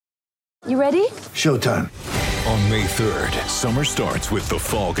You ready? Showtime. On May 3rd, summer starts with The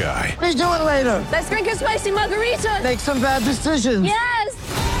Fall Guy. Let's do it later. Let's drink a spicy margarita. Make some bad decisions.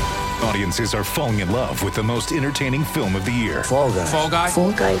 Yes! Audiences are falling in love with the most entertaining film of the year. Fall Guy. Fall Guy?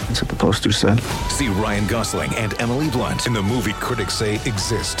 Fall guy. That's what the poster said. See Ryan Gosling and Emily Blunt in the movie critics say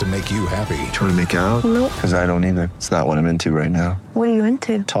exists to make you happy. Trying to make it out? Nope. Because I don't either. It's not what I'm into right now. What are you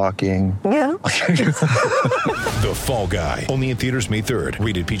into? Talking. Yeah. The Fall Guy. Only in theaters May 3rd.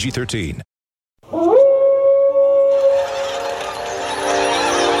 Rated PG-13.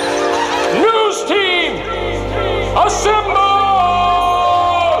 News team, assemble!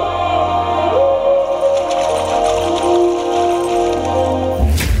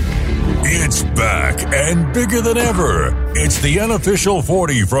 It's back and bigger than ever. It's the unofficial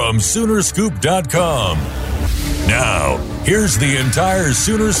 40 from Soonerscoop.com. Now, here's the entire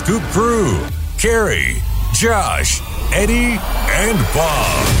Sooner Scoop crew. Carrie, Josh, Eddie, and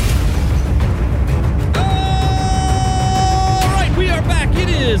Bob. We are back. It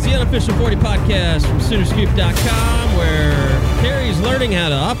is the unofficial 40 podcast from Soonerscoop.com, where Carrie's learning how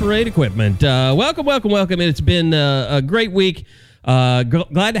to operate equipment. Welcome. It's been a great week.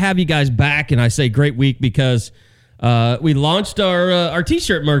 Glad to have you guys back, and I say great week because we launched our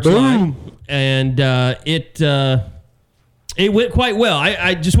T-shirt merch line, and it went quite well.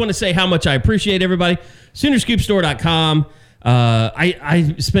 I just want to say how much I appreciate everybody. Soonerscoopstore.com.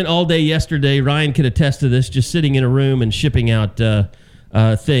 I spent all day yesterday, Ryan could attest to this, just sitting in a room and shipping out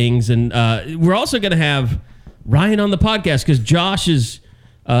things. And we're also going to have Ryan on the podcast because Josh is...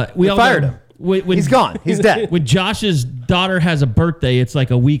 we all fired know, him. When, He's gone. He's dead. When Josh's daughter has a birthday, it's like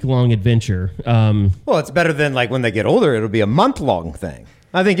a week-long adventure. Well, it's better than like when they get older, it'll be a month-long thing.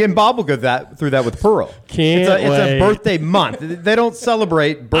 I think Bob will go through that with Pearl. Can't it's a wait. birthday month. They don't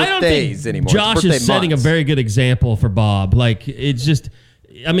celebrate birthdays anymore. Josh It's birthday is setting months. a very good example for Bob. Like, it's just,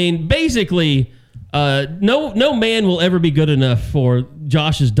 I mean, basically, no man will ever be good enough for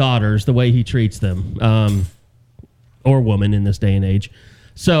Josh's daughters the way he treats them, or woman in this day and age.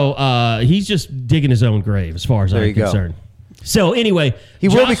 So he's just digging his own grave as far as I'm concerned. So anyway, He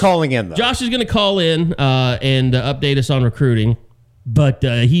will be calling in, though. Josh is going to call in and update us on recruiting. But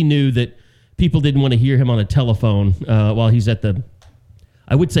he knew that people didn't want to hear him on a telephone while he's at the,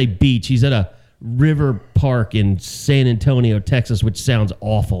 I would say beach. He's at a river park in San Antonio, Texas, which sounds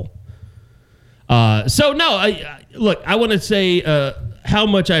awful. So, no, I want to say how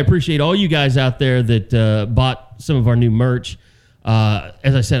much I appreciate all you guys out there that bought some of our new merch.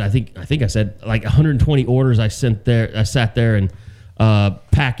 As I said, I think I said like 120 orders I sat there and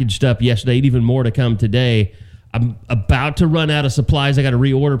packaged up yesterday, and even more to come today. I'm about to run out of supplies. I got to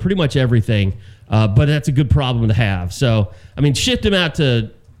reorder pretty much everything, but that's a good problem to have. So, I mean, shipped them out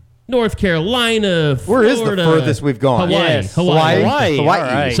to North Carolina, Florida. Where is the furthest we've gone? Hawaii. Yes. Hawaii. All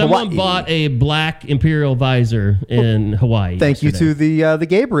right. Someone Hawaii. bought a black Imperial visor in Hawaii. Thank you yesterday. to the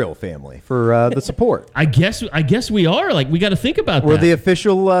Gabriel family for the support. I guess we are. Like, we got to think about We're that. the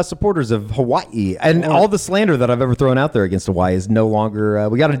official supporters of Hawaii. And all the slander that I've ever thrown out there against Hawaii is no longer...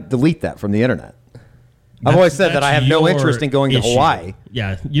 we got to delete that from the internet. I've always said that I have no your interest in going to issue. Hawaii.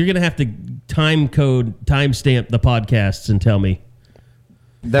 Yeah, you're going to have to timestamp the podcasts and tell me.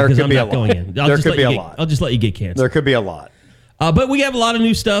 There Because could I'm be a not lot. going in. There could be a lot. I'll just let you get canceled. There could be a lot. But we have a lot of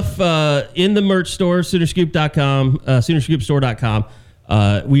new stuff in the merch store, Soonerscoop.com,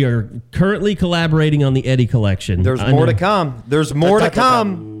 Soonerscoopstore.com. We are currently collaborating on the Eddie collection. There's more to come. There's more to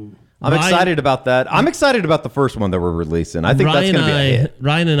come. I'm excited about that. I'm excited about the first one that we're releasing. I think that's going to be a hit.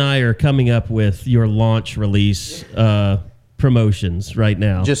 Ryan and I are coming up with your launch release promotions right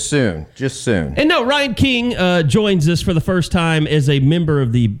now. Just soon. And no, Ryan King joins us for the first time as a member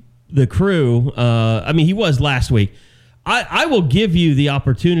of the crew. I mean, he was last week. I will give you the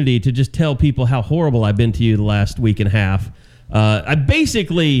opportunity to just tell people how horrible I've been to you the last week and a half. I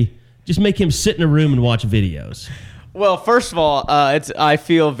basically just make him sit in a room and watch videos. Well, first of all, I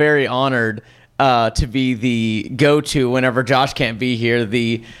feel very honored to be the go-to whenever Josh can't be here.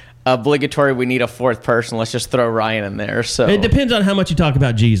 The obligatory, we need a fourth person. Let's just throw Ryan in there. So It depends on how much you talk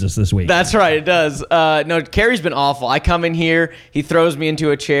about Jesus this week. That's right, it does. No, Carrie's been awful. I come in here, he throws me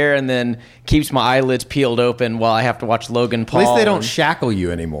into a chair, and then keeps my eyelids peeled open while I have to watch Logan Paul. At least they don't shackle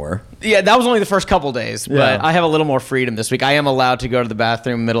you anymore. Yeah, that was only the first couple days, but Yeah. I have a little more freedom this week. I am allowed to go to the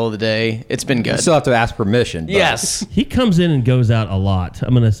bathroom middle of the day. It's been good. You still have to ask permission. But Yes. He comes in and goes out a lot.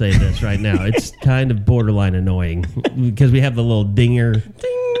 I'm going to say this right now. It's kind of borderline annoying because we have the little dinger.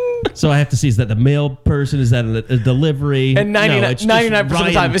 Ding. So I have to see, is that the mail person? Is that a delivery? And 99% of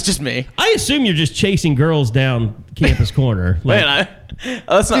the time, it's just me. I assume you're just chasing girls down Campus Corner. Like, Man,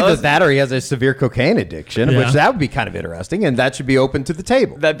 Either that or he has a severe cocaine addiction, Yeah. which that would be kind of interesting, and that should be open to the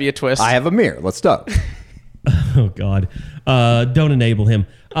table. That'd be a twist. I have a mirror. Let's go. Oh God! Don't enable him.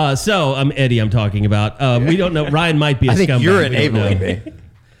 So I'm Eddie. I'm talking about. We don't know. Ryan might be a I think scumbag. you're We don't enabling know. me.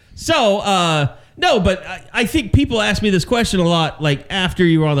 So no, but I think people ask me this question a lot. Like after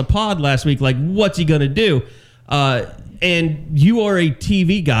you were on the pod last week, like what's he gonna do? And you are a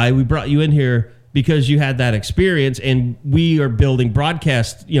TV guy. We brought you in here because you had that experience, and we are building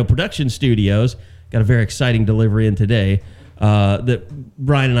broadcast, production studios. Got a very exciting delivery in today. That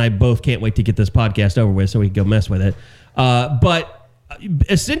Ryan and I both can't wait to get this podcast over with so we can go mess with it. But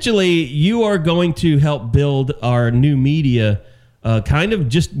essentially, you are going to help build our new media, kind of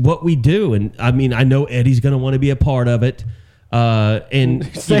just what we do. And I mean, I know Eddie's going to want to be a part of it. And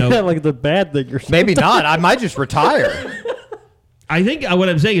Say that like the bad thing you're saying. Maybe not. I might just retire. I think what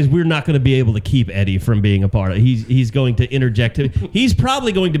I'm saying is we're not going to be able to keep Eddie from being a part of it. He's going to interject. He's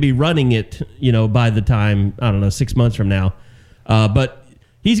probably going to be running it, by the time, I don't know, 6 months from now. But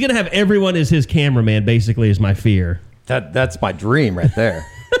he's going to have everyone as his cameraman, basically, is my fear. That's my dream right there.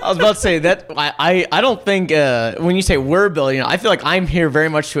 I was about to say that I don't think when you say we're building, I feel like I'm here very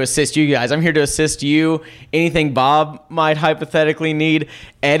much to assist you guys. I'm here to assist you. Anything Bob might hypothetically need,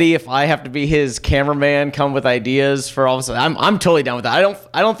 Eddie, if I have to be his cameraman, come with ideas for all of a sudden. I'm totally down with that.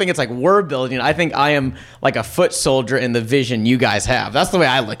 I don't think it's like we're building. I think I am like a foot soldier in the vision you guys have. That's the way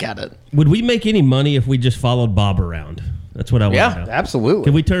I look at it. Would we make any money if we just followed Bob around? That's what I want to know. Absolutely.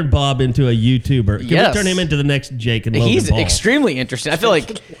 Can we turn Bob into a YouTuber? Can Yes. we turn him into the next Jake and Logan He's Paul? extremely interesting. I feel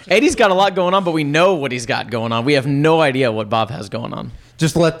like Eddie's got a lot going on, but we know what he's got going on. We have no idea what Bob has going on.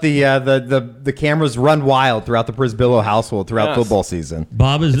 Just let the cameras run wild throughout the Prisbillo household throughout Yes. football season.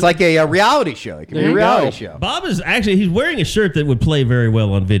 Bob is It's like a reality show. It can be a reality show. Bob is actually he's wearing a shirt that would play very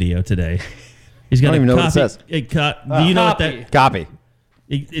well on video today. He's got I don't even know what it says. Do you know what that? Copy.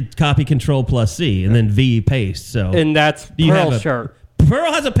 It's copy Control plus C and then V paste. So And that's Do you have Pearl's a- shirt.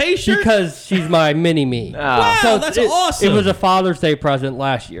 Pearl has a paste shirt. Because she's my mini-me. Wow, that's awesome. It was a Father's Day present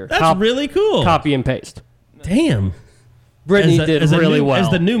last year. That's really cool. Copy and paste. Damn. Brittany As did a really new, well. As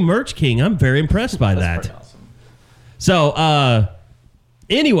the new merch king, I'm very impressed by that. So,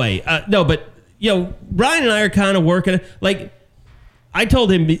 anyway, no, but, Ryan and I are kind of working. Like, I told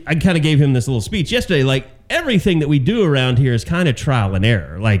him, I kind of gave him this little speech yesterday. Like, everything that we do around here is kind of trial and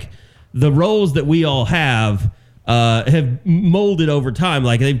error. Like, the roles that we all have molded over time.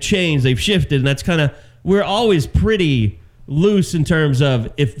 Like, they've changed, they've shifted, and that's kind of, we're always pretty loose in terms of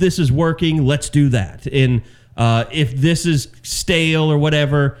if this is working, let's do that. And if this is stale or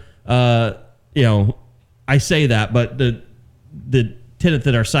whatever, I say that, but the tenet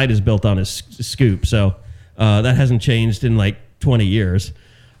that our site is built on is Scoop, so that hasn't changed in like 20 years.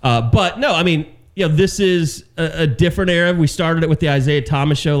 But no, I mean, this is a different era. We started it with the Isaiah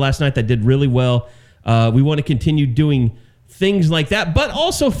Thomas show last night that did really well. We want to continue doing things like that, but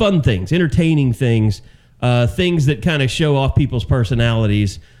also fun things, entertaining things, things that kind of show off people's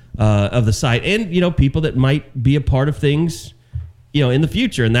personalities of the site, and people that might be a part of things, in the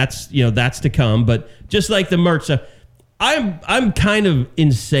future, and that's to come. But just like the merch stuff, I'm kind of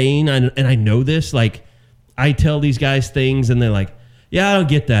insane, and I know this. Like, I tell these guys things, and they're like, "Yeah, I don't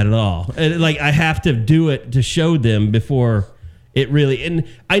get that at all." And like, I have to do it to show them before it really. And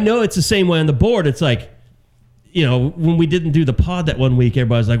I know it's the same way on the board. It's like, when we didn't do the pod that one week,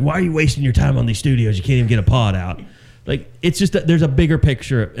 everybody's like, "Why are you wasting your time on these studios? You can't even get a pod out." Like, it's just that there's a bigger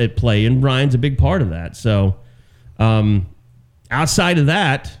picture at play, and Ryan's a big part of that. So, outside of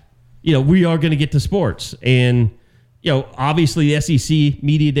that, we are going to get to sports, and obviously the SEC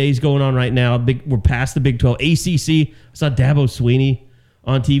Media Day is going on right now. We're past the Big 12. ACC. I saw Dabo Sweeney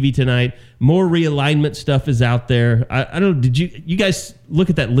on TV tonight. More realignment stuff is out there. I don't know. Did you guys look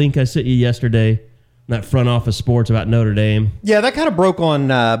at that link I sent you yesterday? That front office sports about Notre Dame. Yeah, that kind of broke on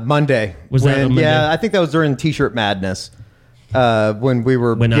Monday. Was that on Monday? Yeah, I think that was during T-shirt madness when we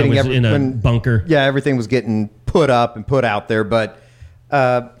were When getting I was in a bunker. Yeah, everything was getting put up and put out there, but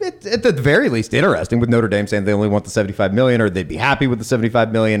at the very least, interesting with Notre Dame saying they only want the $75 million, or they'd be happy with the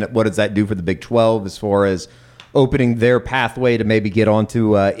 $75 million. What does that do for the Big 12 as far as opening their pathway to maybe get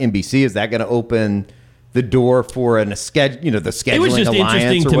onto NBC? Is that going to open the door for the scheduling It was just alliance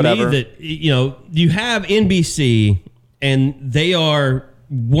interesting or to whatever? me that you have NBC, and they are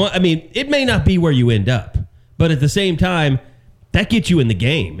one. I mean, it may not be where you end up, but at the same time, that gets you in the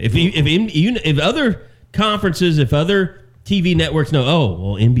game. If other conferences, if other TV networks know,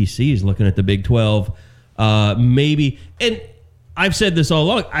 NBC is looking at the Big 12, maybe. And I've said this all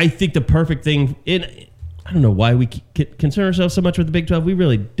along. I think the perfect thing I don't know why we concern ourselves so much with the Big 12. We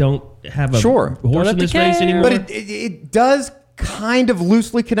really don't have a horse in this race anymore. But it does kind of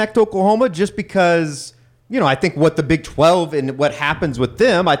loosely connect to Oklahoma just because, I think what the Big 12 and what happens with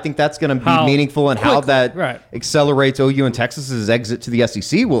them, I think that's going to be meaningful and how that accelerates OU and Texas's exit to the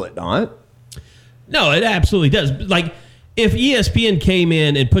SEC, will it not? No, it absolutely does. Like, if ESPN came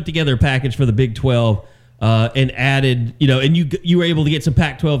in and put together a package for the Big 12 and added, and you were able to get some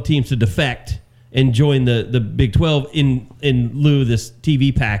Pac-12 teams to defect and join the Big 12 in lieu of this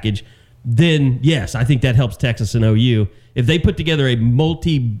TV package, then yes, I think that helps Texas and OU. If they put together a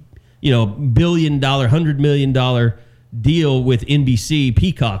multi-billion-dollar, $100 million deal with NBC,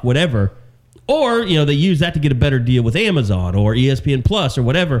 Peacock, whatever, or they use that to get a better deal with Amazon or ESPN Plus or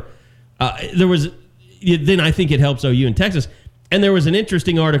whatever, then I think it helps OU and Texas. And there was an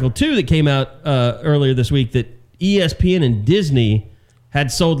interesting article too that came out earlier this week that ESPN and Disney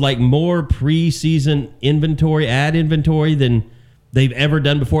had sold like more preseason ad inventory than they've ever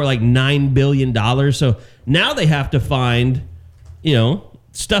done before, like $9 billion. So now they have to find,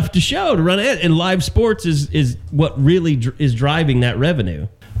 stuff to show to run it. And live sports is what really is driving that revenue.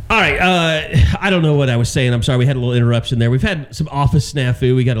 All right. I don't know what I was saying. I'm sorry. We had a little interruption there. We've had some office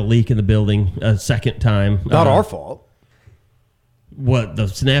snafu. We got a leak in the building a second time. Not our fault. What, the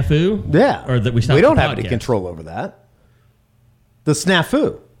snafu? Yeah. Or that we stopped We don't the have any podcast? control over that. The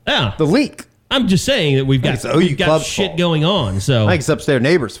snafu. Yeah. The leak. I'm just saying that we've got shit fault. going on. So I think it's upstairs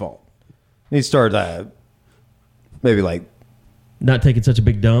neighbor's fault. He started maybe like not taking such a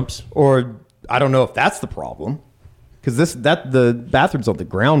big dumps. Or I don't know if that's the problem. Because the bathroom's on the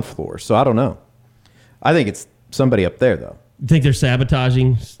ground floor, so I don't know. I think it's somebody up there, though. You think they're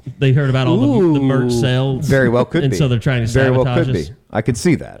sabotaging? They heard about all the merch sales? Very well could and be. So they're trying to Very sabotage well could us? be. I could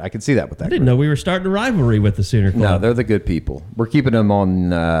see that. I could see that with that. I didn't know we were starting a rivalry with the Sooner Club. No, they're the good people. We're keeping them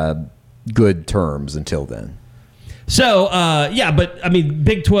on good terms until then. So, but, I mean,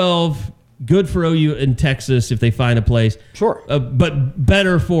 Big 12, good for OU and Texas if they find a place. Sure. But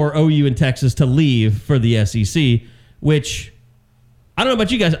better for OU and Texas to leave for the SEC, which, I don't know about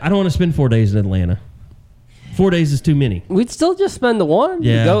you guys, I don't want to spend 4 days in Atlanta. 4 days is too many. We'd still just spend the one.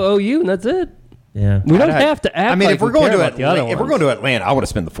 Yeah. Go OU, and that's it. Yeah. We don't have to act. I mean, like if we're we going care to about the other Atlanta, if we're ones. going to Atlanta, I want to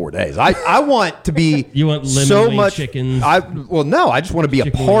spend the 4 days. I want to be You want lemon so wing much chickens? I just want to be a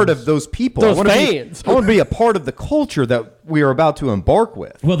Chicken part wings. of those people. Those I want to fans. I want to be a part of the culture that we are about to embark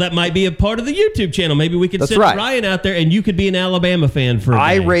with. Well, that might be a part of the YouTube channel. Maybe we could That's send right. Ryan out there, and you could be an Alabama fan for a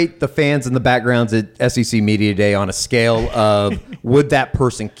I day. rate the fans and the backgrounds at SEC Media Day on a scale of would that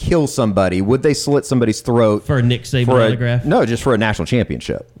person kill somebody? Would they slit somebody's throat For a Nick Saban autograph? No, just for a national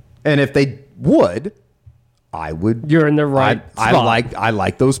championship. And if they would, I would. You're in the right spot. I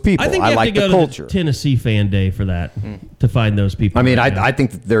like those people. I think you have like to go the to culture. the Tennessee fan day for that to find those people. I mean, right now. I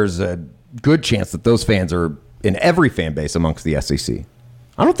think that there's a good chance that those fans are in every fan base amongst the SEC.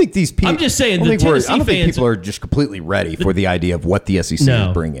 I don't think these people. I'm just saying I don't the think we're- Tennessee I don't think fans- people are just completely ready for the idea of what the SEC no,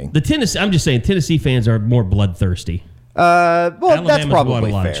 is bringing. I'm just saying Tennessee fans are more bloodthirsty. Well, Alabama's that's won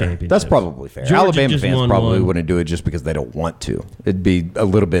probably a lot of fair. championships. That's probably fair. Georgia Alabama just fans won probably one. wouldn't do it just because they don't want to. It'd be a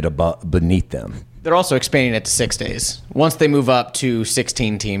little bit beneath them. They're also expanding it to 6 days. Once they move up to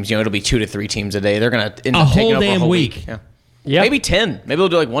 16 teams, it'll be 2 to 3 teams a day. They're going to end up taking whole over a damn whole week. Yeah. Yep. Maybe 10. Maybe they'll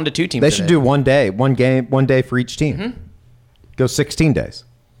do like 1 to 2 teams. They a should day. do one day for each team. Go 16 days.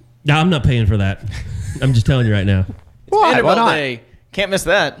 No, I'm not paying for that. I'm just telling you right now. Why? NFL Why not? Day. Can't miss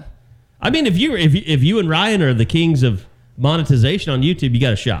that. I mean, if you and Ryan are the kings of monetization on YouTube, you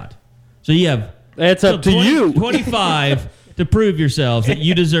got a shot. So you have It's up to you. 25 to prove yourselves that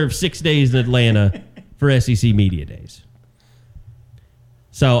you deserve 6 days in Atlanta for SEC Media Days.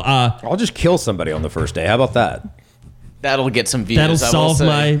 So I'll just kill somebody on the first day. How about that? That'll get some views. that'll I will solve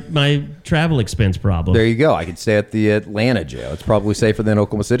say. my travel expense problem. There you go. I could stay at the Atlanta jail. It's probably safer than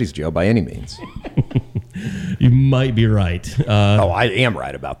Oklahoma City's jail by any means. You might be right. I am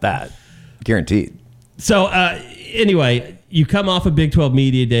right about that. Guaranteed. So anyway, you come off of Big 12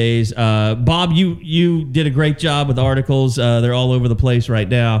 Media Days. Bob, you did a great job with articles. They're all over the place right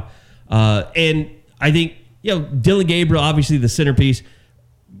now. And I think, Dylan Gabriel, obviously the centerpiece.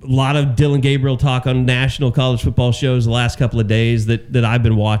 A lot of Dylan Gabriel talk on national college football shows the last couple of days that I've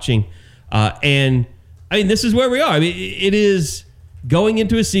been watching. And I mean, this is where we are. I mean, it is going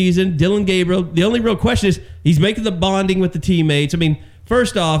into a season. Dylan Gabriel, the only real question is he's making the bonding with the teammates. I mean,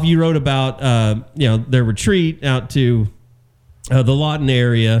 first off, you wrote about, their retreat out to the Lawton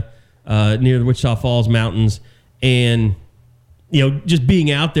area near the Wichita Falls Mountains and, just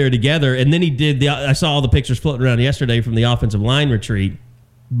being out there together. And then he did I saw all the pictures floating around yesterday from the offensive line retreat.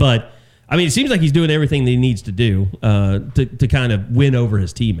 But, I mean, it seems like he's doing everything that he needs to do to kind of win over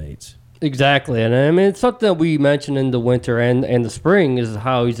his teammates. Exactly. And I mean, it's something that we mentioned in the winter and the spring is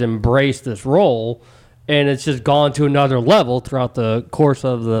how he's embraced this role. and it's just gone to another level throughout the course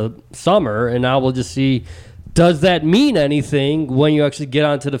of the summer. And now we'll just see, does that mean anything when you actually get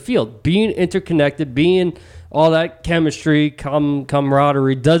onto the field? Being interconnected, being all that chemistry,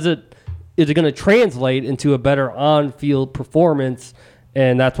 camaraderie, is it going to translate into a better on-field performance?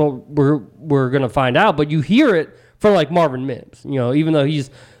 And that's what we're going to find out. But you hear it from like Marvin Mims, even though he's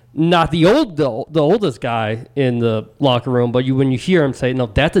not the oldest guy in the locker room, but when you hear him say, no,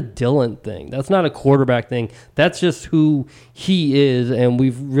 that's a Dylan thing. That's not a quarterback thing. That's just who he is, and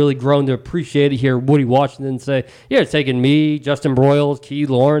we've really grown to appreciate it. Hear Woody Washington say, yeah, it's taking me, Justin Broyles, Key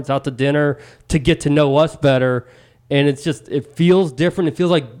Lawrence out to dinner to get to know us better, and it feels different. It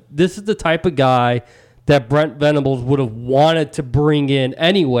feels like this is the type of guy that Brent Venables would have wanted to bring in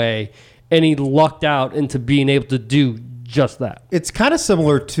anyway, and he lucked out into being able to do just that. It's kind of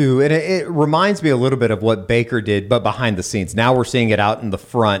similar to, and it reminds me a little bit of what Baker did, but behind the scenes. Now we're seeing it out in the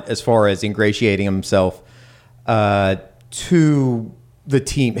front as far as ingratiating himself to the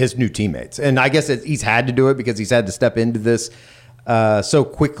team, his new teammates. And I guess he's had to do it because he's had to step into this so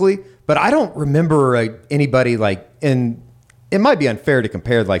quickly. But I don't remember anybody and it might be unfair to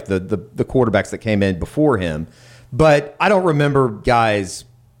compare like the quarterbacks that came in before him, but I don't remember guys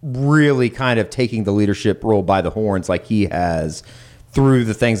really kind of taking the leadership role by the horns like he has through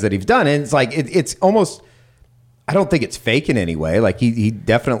the things that he's done. And it's like, it's almost, I don't think it's fake in any way. Like he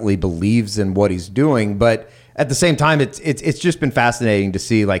definitely believes in what he's doing, but at the same time, it's just been fascinating to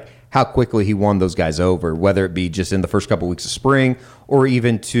see like how quickly he won those guys over, whether it be just in the first couple of weeks of spring or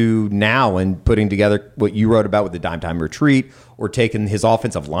even to now and putting together what you wrote about with the dime time retreat or taking his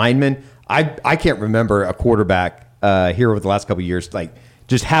offensive linemen. I can't remember a quarterback here over the last couple of years, like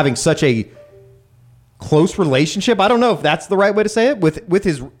just having such a close relationship. I don't know if that's the right way to say it with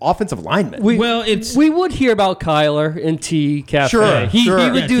his offensive linemen. We would hear about Kyler in T Cafe. Sure, he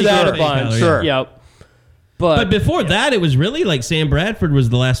would do that a bunch. Sure. Yep. But before that, it was really like Sam Bradford was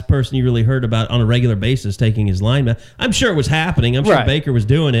the last person you really heard about on a regular basis taking his lineman. I'm sure it was happening. I'm sure Baker was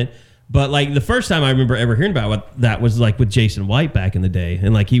doing it. But like the first time I remember ever hearing about that was like with Jason White back in the day.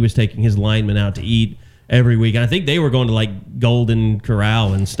 And like he was taking his linemen out to eat every week. And I think they were going to like Golden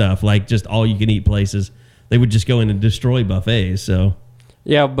Corral and stuff, like just all you can eat places. They would just go in and destroy buffets. So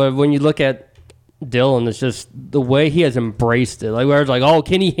yeah, but when you look at Dylan, it's just the way he has embraced it. Like where it's like, oh,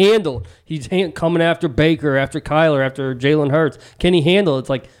 can he handle it? He's coming after Baker, after Kyler, after Jalen Hurts. Can he handle it? It's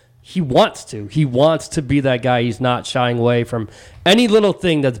like he wants to. He wants to be that guy. He's not shying away from any little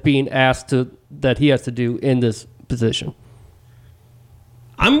thing that's being asked that he has to do in this position.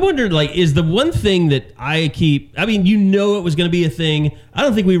 I'm wondering, like, is the one thing that it was going to be a thing. I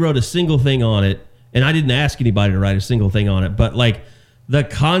don't think we wrote a single thing on it, and I didn't ask anybody to write a single thing on it, but like the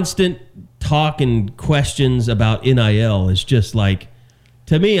constant talk and questions about NIL is just like,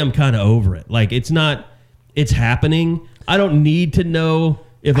 to me, I'm kind of over it. Like, it's happening. I don't need to know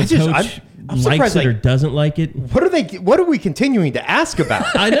if a coach likes it or doesn't like it. What are we continuing to ask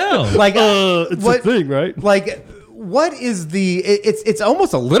about? I know. Like, it's a thing, right? Like, what is it's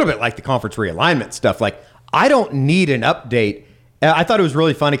almost a little bit like the conference realignment stuff. Like, I don't need an update. I thought it was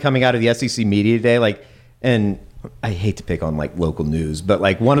really funny coming out of the SEC Media Day. Like, and I hate to pick on like local news, but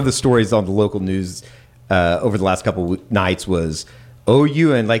like one of the stories on the local news over the last couple of nights was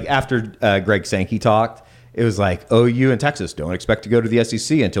OU, and like after Greg Sankey talked, it was like OU and Texas don't expect to go to the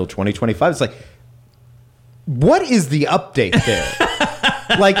SEC until 2025. It's like, what is the update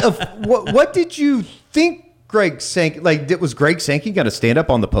there? Like, what did you think? Greg Sankey, was Greg Sankey going to stand up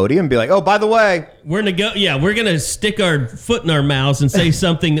on the podium and be like, "Oh, by the way, we're going to stick our foot in our mouths and say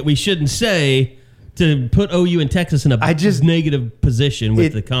something that we shouldn't say to put OU and Texas in a negative position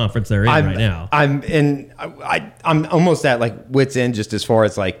with the conference they're in right now." I'm almost at like wit's end just as far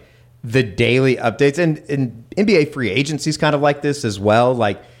as like the daily updates, and NBA free agency is kind of like this as well.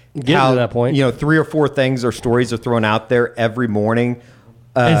 Like getting to that point, 3 or 4 things or stories are thrown out there every morning.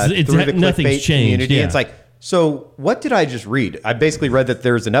 Through the nothing's changed. Community. Yeah. It's like, so what did I just read? I basically read that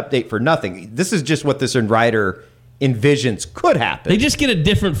there's an update for nothing. This is just what this writer envisions could happen. They just get a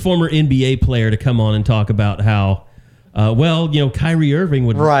different former NBA player to come on and talk about how, Kyrie Irving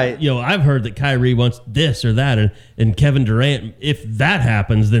would. Right. I've heard that Kyrie wants this or that, and Kevin Durant. If that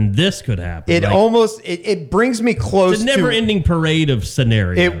happens, then this could happen. It brings me close to a never-ending parade of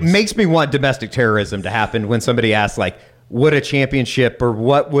scenarios. It makes me want domestic terrorism to happen when somebody asks, like, would a championship or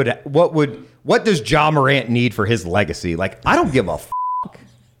what does Ja Morant need for his legacy? Like, I don't give a fuck.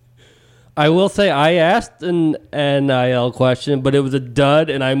 I will say I asked an NIL question, but it was a dud,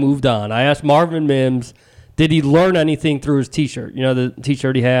 and I moved on. I asked Marvin Mims, did he learn anything through his T-shirt? The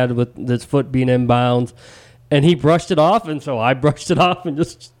T-shirt he had with his foot being inbounds, and he brushed it off, and so I brushed it off and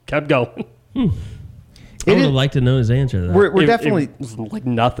just kept going. I would have liked to know his answer to that. We're definitely it was like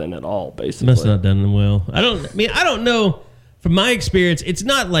nothing at all, basically. Must not have done them well. I don't know. From my experience, it's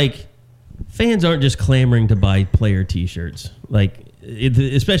not like fans aren't just clamoring to buy player T-shirts. Like,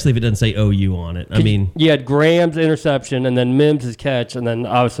 especially if it doesn't say OU on it. I mean, you had Graham's interception and then Mims' catch, and then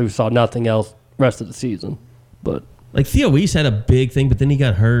obviously we saw nothing else rest of the season. But like Theo Weiss had a big thing, but then he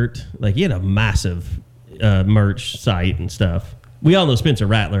got hurt. Like he had a massive merch site and stuff. We all know Spencer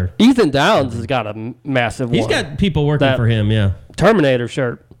Rattler. Ethan Downs has got a massive one. He's got people working for him, yeah. Terminator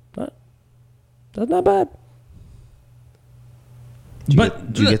shirt. That's not bad.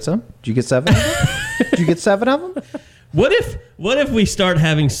 Did you get some? Did you get 7 of them? Did you get 7 of them? What if we start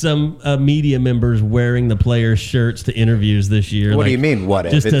having some media members wearing the players' shirts to interviews this year? What do you mean, what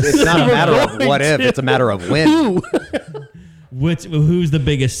if? It's not a matter of what if. It's a matter of when. Who's the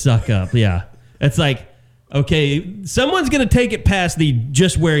biggest suck up? Yeah. It's like, okay, someone's going to take it past the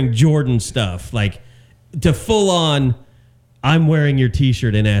just wearing Jordan stuff, like to full on, I'm wearing your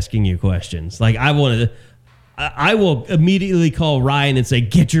T-shirt and asking you questions. Like I will immediately call Ryan and say,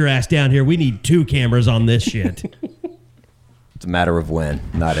 get your ass down here. We need 2 cameras on this shit. It's a matter of when,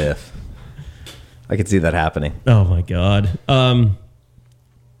 not if. I could see that happening. Oh my God.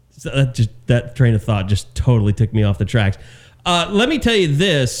 So that train of thought just totally took me off the tracks. Let me tell you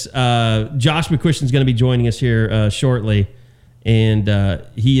this. Josh McCuistion's going to be joining us here shortly. And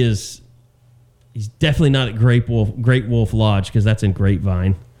he's definitely not at Great Wolf Lodge because that's in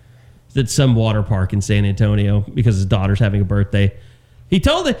Grapevine. It's at some water park in San Antonio because his daughter's having a birthday. He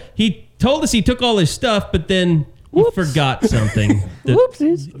told us he took all his stuff, but then he forgot something.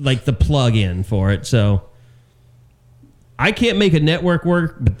 Whoopsies. Like the plug-in for it. So I can't make a network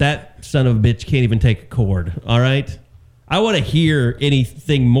work, but that son of a bitch can't even take a cord. All right? I want to hear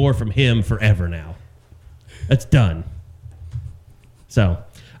anything more from him forever now. That's done. So,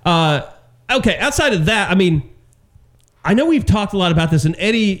 okay, outside of that, I mean, I know we've talked a lot about this, and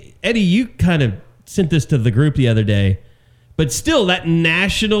Eddie, you kind of sent this to the group the other day, but still, that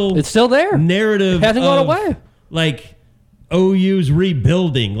national it's still there narrative it hasn't gone away. Like OU's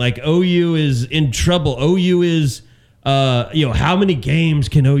rebuilding, like OU is in trouble. OU is, how many games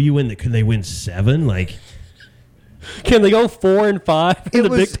can OU win? Can they win 7? Like, can they go 4-5 in the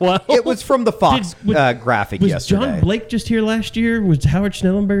Big 12? It was from the Fox graphic was yesterday. John Blake just here last year? Was Howard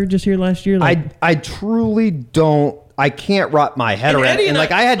Schnellenberger just here last year? Like, I truly don't. I can't wrap my head around it. And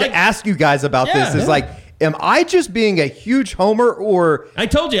I had to ask you guys about this. It's like, am I just being a huge homer, or I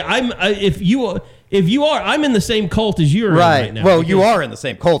told you if you are, I'm in the same cult as you are right now. Well, you are in the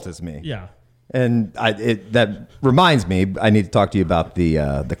same cult as me. Yeah. And that reminds me, I need to talk to you about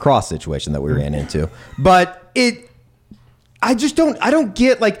the cross situation that we ran into. But I don't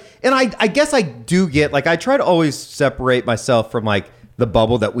get, like, and I guess I do get, like, I try to always separate myself from, like, the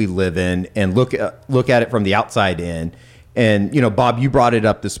bubble that we live in and look at it from the outside in. And, Bob, you brought it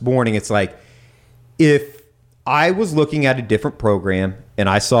up this morning. It's like, if I was looking at a different program and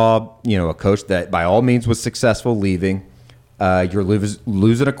I saw, a coach that by all means was successful leaving, you're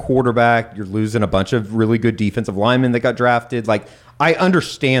losing a quarterback, you're losing a bunch of really good defensive linemen that got drafted. Like, I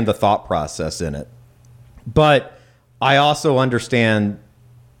understand the thought process in it. But I also understand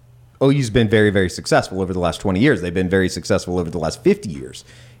OU's been very, very successful over the last 20 years. They've been very successful over the last 50 years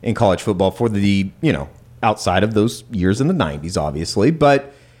in college football for the, outside of those years in the 90s, obviously.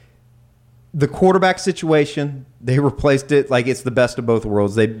 But the quarterback situation, they replaced it like it's the best of both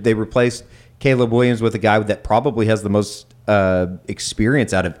worlds. They replaced Caleb Williams with a guy that probably has the most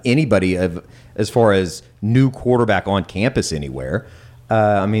experience out of anybody as far as new quarterback on campus anywhere.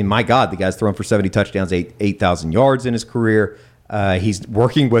 I mean, my God, the guy's thrown for 70 touchdowns, 8,000 yards in his career. He's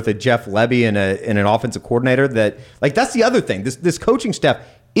working with a Jeff Lebby and an offensive coordinator that, like, that's the other thing. This coaching staff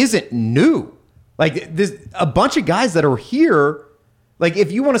isn't new. Like, there's a bunch of guys that are here. Like,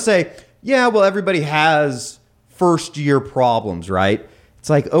 if you want to say, yeah, well, everybody has first-year problems, right? It's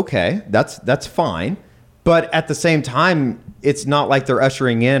like, okay, that's fine. But at the same time, it's not like they're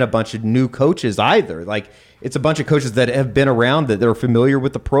ushering in a bunch of new coaches either. Like, it's a bunch of coaches that have been around, that they're familiar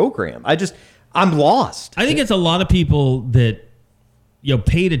with the program. I'm lost. I think it's a lot of people that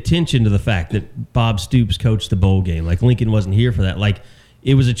paid attention to the fact that Bob Stoops coached the bowl game. Like, Lincoln wasn't here for that. Like,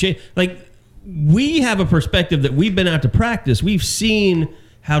 it was a change. Like, we have a perspective that we've been out to practice. We've seen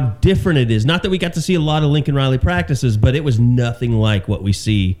how different it is. Not that we got to see a lot of Lincoln Riley practices, but it was nothing like what we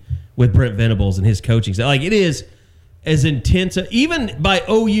see with Brent Venables and his coaching. Like, it is as intense, even by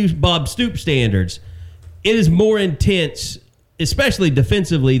OU Bob Stoops standards, it is more intense, especially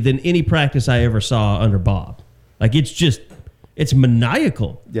defensively, than any practice I ever saw under Bob. Like, it's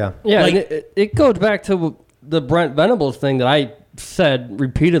maniacal. Yeah. Yeah, Like, and it goes back to the Brent Venables thing that I said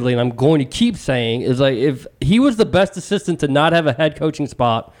repeatedly, and I'm going to keep saying, is like if he was the best assistant to not have a head coaching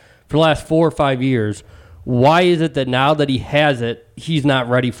spot for the last 4 or 5 years, why is it that now that he has it, he's not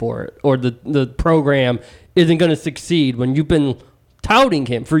ready for it, or the program isn't going to succeed when you've been touting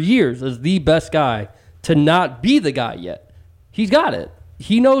him for years as the best guy to not be the guy yet? He's got it.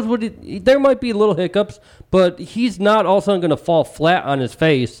 He knows what it. There might be little hiccups, but he's not all of a sudden going to fall flat on his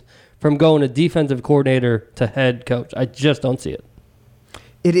face from going to defensive coordinator to head coach. I just don't see it.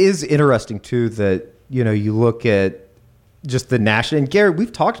 It is interesting, too, that, you know, you look at just the national, and Gary,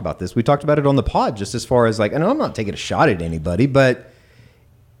 we've talked about this. We talked about it on the pod just as far as like, and I'm not taking a shot at anybody, but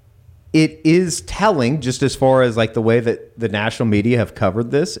it is telling just as far as like the way that the national media have covered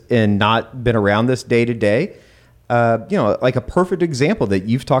this and not been around this day to day. You know, like a perfect example that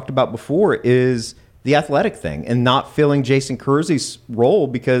you've talked about before is the athletic thing and not filling Jason Kersey's role,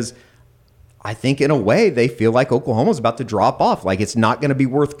 because I think in a way they feel like Oklahoma's about to drop off. Like it's not going to be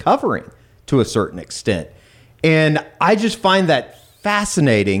worth covering to a certain extent. And I just find that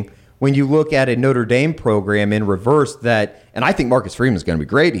fascinating when you look at a Notre Dame program in reverse that, and I think Marcus Freeman's going to be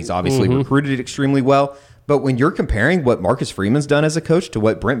great. He's obviously recruited extremely well. But when you're comparing what Marcus Freeman's done as a coach to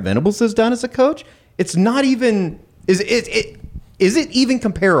what Brent Venables has done as a coach, it's not even, is it even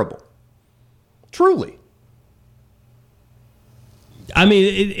comparable? Truly. I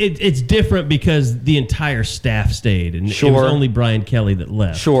mean, it's different because the entire staff stayed, and it was only Brian Kelly that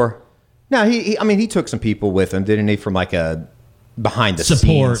left. Sure. No, he took some people with him, didn't he, from like a behind the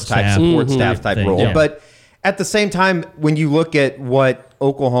scenes type support staff type role. Yeah. But at the same time, when you look at what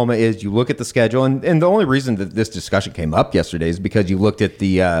Oklahoma is, you look at the schedule, and the only reason that this discussion came up yesterday is because you looked at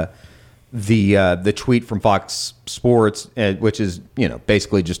the tweet from Fox Sports, which is, you know,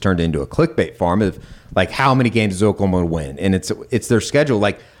 basically just turned into a clickbait farm of like how many games does Oklahoma win, and it's their schedule.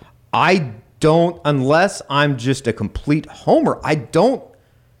 Like I don't, unless I'm just a complete homer, I don't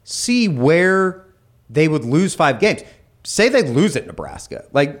see where they would lose 5 games. Say they lose at Nebraska,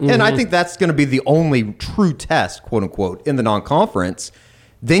 like, and I think that's going to be the only true test, quote unquote, in the non-conference.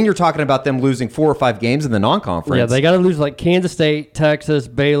 Then you're talking about them losing 4 or 5 games in the non-conference. Yeah, they got to lose like Kansas State, Texas,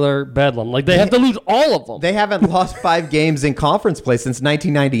 Baylor, Bedlam. Like they have to lose all of them. They haven't lost 5 games in conference play since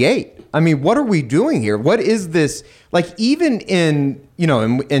 1998. I mean, what are we doing here? What is this? Like even in, you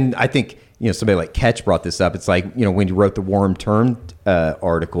know, and I think, you know, somebody like Ketch brought this up. It's like, you know, when you wrote the Warm Term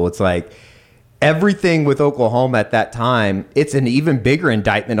article, it's like everything with Oklahoma at that time, it's an even bigger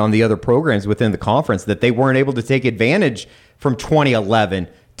indictment on the other programs within the conference that they weren't able to take advantage from 2011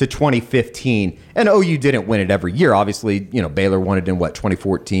 to 2015. And OU didn't win it every year. Obviously, you know, Baylor won it in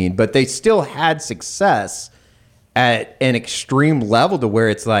 2014, but they still had success at an extreme level to where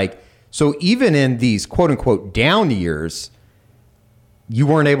it's like, so even in these quote unquote down years, you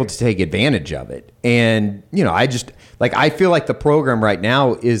weren't able to take advantage of it. And, you know, I feel like the program right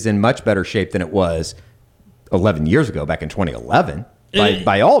now is in much better shape than it was 11 years ago, back in 2011,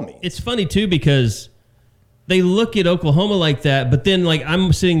 by all means. It's funny too, because they look at Oklahoma like that, but then like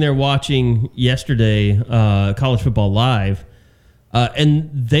I'm sitting there watching yesterday College Football Live, and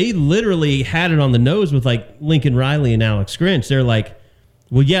they literally had it on the nose with like Lincoln Riley and Alex Grinch. They're like,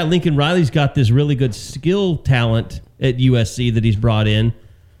 well, yeah, Lincoln Riley's got this really good skill talent at USC that he's brought in,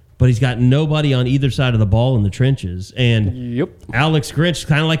 but he's got nobody on either side of the ball in the trenches. And Alex Grinch,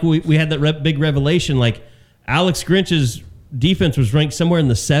 kind of like we had that big revelation, like Alex Grinch's defense was ranked somewhere in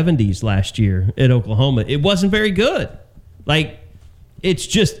the 70s last year at Oklahoma. It wasn't very good. Like, it's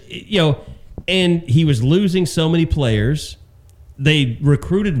just, you know, and he was losing so many players. They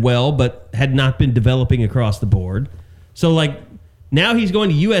recruited well, but had not been developing across the board. So, like, now he's going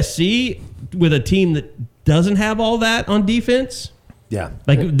to USC with a team that doesn't have all that on defense. Yeah.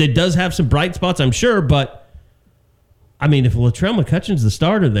 Like, it does have some bright spots, I'm sure, but, I mean, if Latrell McCutcheon's the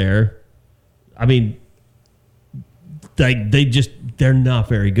starter there, I mean, they're not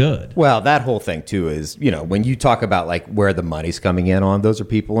very good. Well, that whole thing too is, you know, when you talk about like where the money's coming in on, those are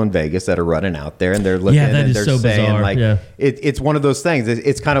people in Vegas that are running out there and they're looking and they're saying bizarre. Like it's one of those things.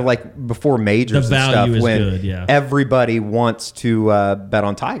 It's kind of like before majors the and value stuff is when good, everybody wants to bet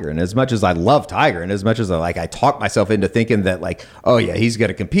on Tiger. And as much as I love Tiger and as much as I talk myself into thinking that like, oh yeah, he's going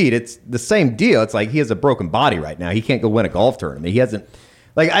to compete. It's the same deal. It's like he has a broken body right now. He can't go win a golf tournament. He hasn't.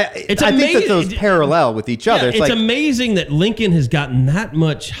 Like I think that those parallel with each other. It's like, amazing that Lincoln has gotten that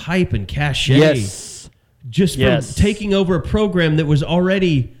much hype and cachet just from taking over a program that was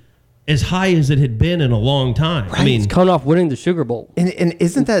already as high as it had been in a long time. Right. I mean, it's coming off winning the Sugar Bowl. And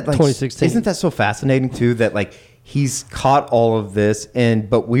isn't that like 2016? Isn't that so fascinating too? That like he's caught all of this,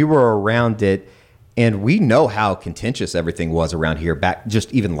 but we were around it. And we know how contentious everything was around here back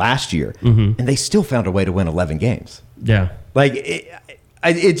just even last year. Mm-hmm. And they still found a way to win 11 games. Yeah. Like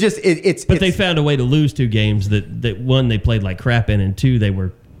it's. But they found a way to lose 2 games that one they played like crap in, and 2 they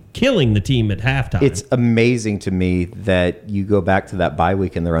were killing the team at halftime. It's amazing to me that you go back to that bye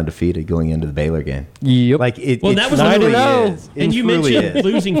week and they're undefeated going into the Baylor game. Yep. Like it. Well, it that was truly 9-0. is. It and you truly mentioned is.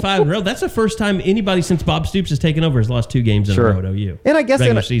 losing 5 in a row. That's the first time anybody since Bob Stoops has taken over has lost 2 games in a row at OU. And I guess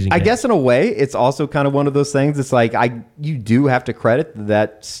Regular season I games. guess in a way, it's also kind of one of those things. It's like you do have to credit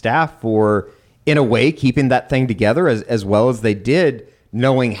that staff for, in a way, keeping that thing together as well as they did,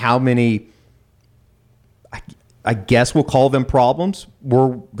 knowing how many, I guess we'll call them problems,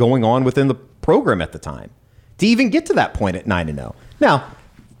 were going on within the program at the time to even get to that point at 9-0. Now,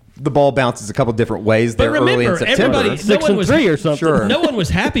 the ball bounces a couple different ways there early in remember, September. everybody- no one was- 6-3 or something. Sure. No one was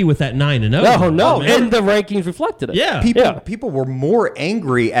happy with that 9-0. No, Man. and the rankings reflected it. Yeah. People were more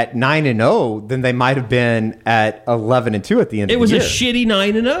angry at 9-0 than they might have been at 11-2 at the end It of was the a year. shitty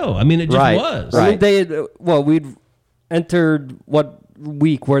 9-0. I mean, it just Right. was. I mean, they had, we'd entered what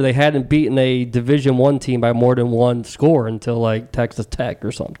week where they hadn't beaten a Division I team by more than 1 score until like Texas Tech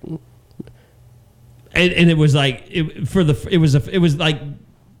or something. And it was like it was like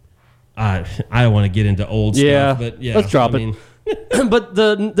I don't want to get into old Yeah, stuff, but yeah, let's drop I it. mean, But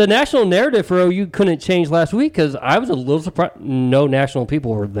the national narrative for OU couldn't change last week because I was a little surprised no national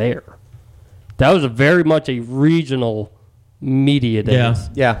people were there. That was very much a regional media day. Yeah.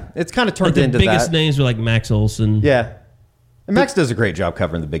 Yeah, it's kind of turned like the into biggest that. names were like Max Olson. Yeah. And Max does a great job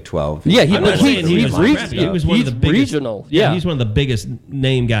covering the Big 12. Yeah, I'm not saying he was regional. crappy. He was one of the He's biggest, regional. Yeah, Yeah. he's one of the biggest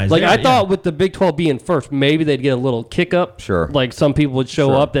name guys. Like there, I yeah. thought with the Big 12 being first, maybe they'd get a little kick up. Sure. Like some people would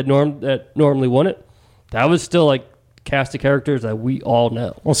show up that normally won it. That was still like cast of characters that we all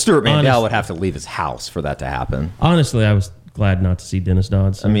know. Well, Stuart Mandel Honestly. would have to leave his house for that to happen. Honestly, I was glad not to see Dennis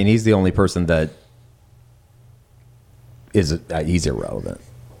Dodds. I mean, he's the only person that is he's irrelevant.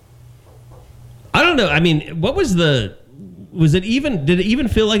 I don't know. I mean, what was did it even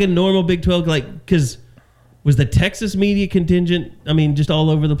feel like a normal Big 12? Like, because was the Texas media contingent, I mean, just all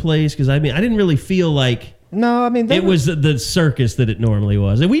over the place? Because, I mean, I didn't really feel like No, I mean, it was the circus that it normally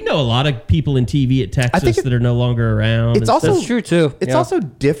was. And we know a lot of people in TV at Texas that are no longer around. It's also That's true too. It's Yeah. also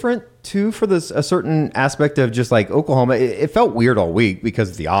different too for this a certain aspect of just like Oklahoma. It felt weird all week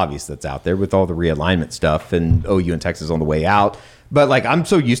because of the obvious that's out there with all the realignment stuff and OU and Texas on the way out. But like I'm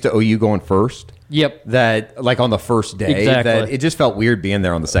so used to OU going first. Yep. That like on the first day Exactly. that it just felt weird being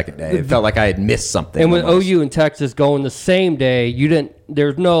there on the second day. It felt like I had missed something. And with almost. OU and Texas going the same day,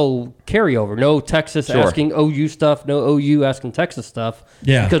 there's no carryover. No Texas Sure. asking OU stuff, no OU asking Texas stuff.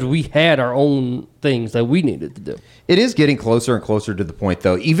 Yeah. Because we had our own things that we needed to do. It is getting closer and closer to the point,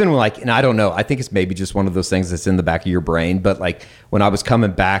 though. Even like, and I don't know, I think it's maybe just one of those things that's in the back of your brain. But like when I was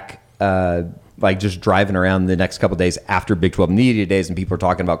coming back, like just driving around the next couple of days after Big 12 media days, and people are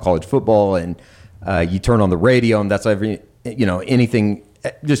talking about college football, and you turn on the radio, and that's anything.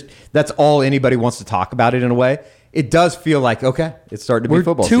 Just that's all anybody wants to talk about it in a way. It does feel like okay, it's starting to be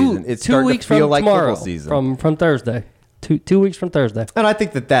football season. It's two starting weeks to feel from like tomorrow, football season from Thursday. Two weeks from Thursday. And I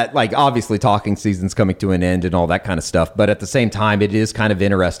think that like obviously talking season's coming to an end and all that kind of stuff. But at the same time, it is kind of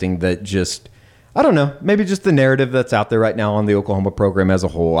interesting that just, I don't know, maybe just the narrative that's out there right now on the Oklahoma program as a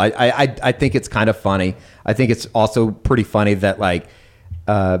whole. I think it's kind of funny. I think it's also pretty funny that like,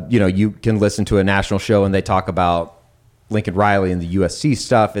 you can listen to a national show and they talk about Lincoln Riley and the USC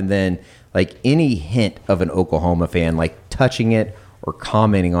stuff. And then like any hint of an Oklahoma fan, like touching it or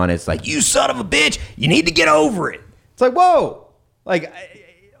commenting on it, it's like, you son of a bitch, you need to get over it. It's like, whoa, like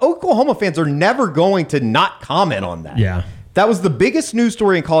Oklahoma fans are never going to not comment on that. Yeah. That was the biggest news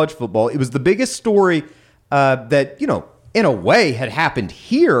story in college football. It was the biggest story that, in a way had happened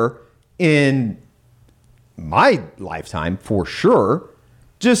here in my lifetime for sure.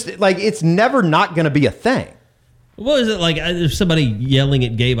 Just like it's never not going to be a thing. What is it like? There's somebody yelling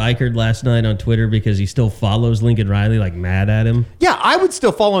at Gabe Eichert last night on Twitter because he still follows Lincoln Riley, like mad at him. Yeah, I would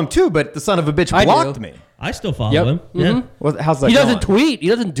still follow him too, but the son of a bitch I blocked do. me. I still follow Yep. him. Mhm. Yeah. Well, how's that He doesn't going? tweet. He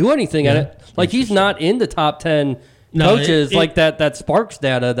doesn't do anything at it. Like he's not in the top 10 No, coaches like that Sparks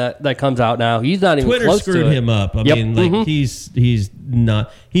data that comes out now. He's not even Twitter close screwed to it. him up. I Yep. mean, like Mhm. he's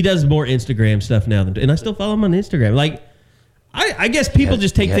not. He does more Instagram stuff now than, and I still follow him on Instagram. Like, I guess people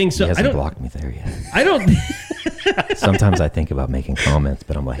just take things. So He I hasn't don't. blocked me there yet. I don't. Sometimes I think about making comments,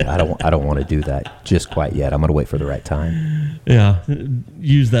 but I'm like, I don't want to do that just quite yet. I'm going to wait for the right time. Yeah,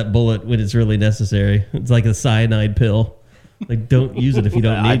 use that bullet when it's really necessary. It's like a cyanide pill. Like, don't use it if you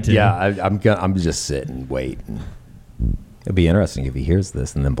don't need to. I'm just sitting and wait. It'd be interesting if he hears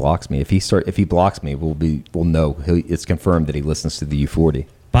this and then blocks me. If he blocks me, we'll know it's confirmed that he listens to the U40.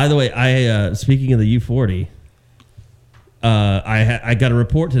 By the way, I speaking of the U40, I got a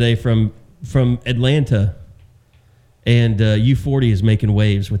report today from Atlanta And U40 is making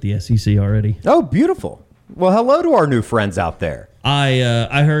waves with the SEC already. Oh, beautiful. Well, hello to our new friends out there.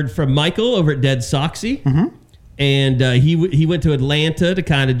 I heard from Michael over at Dead Soxy. Mm-hmm. And he went to Atlanta to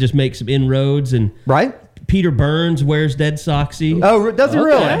kind of just make some inroads. And right. Peter Burns wears Dead Soxy. Oh, does he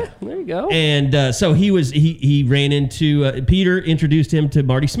really? There you go. And so he ran into Peter, introduced him to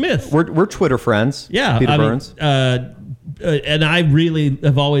Marty Smith. We're Twitter friends. Yeah, Peter Burns. And I really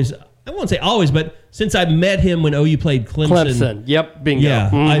have always, I won't say always, but since I met him when OU played Clemson. Yep, bingo. Yeah,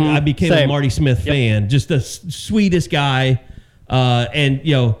 I became a Marty Smith fan. Just the sweetest guy. And,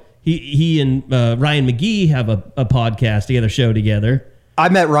 he and Ryan McGee have a podcast together, show together. I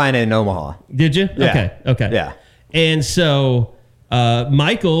met Ryan in Omaha. Did you? Yeah. Okay. Yeah. And so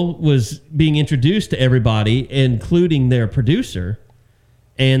Michael was being introduced to everybody, including their producer.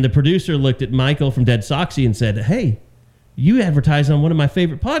 And the producer looked at Michael from Dead Soxy and said, "Hey, you advertise on one of my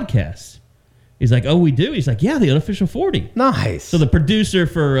favorite podcasts." He's like, "Oh, we do?" He's like, "Yeah, the Unofficial 40. Nice. So the producer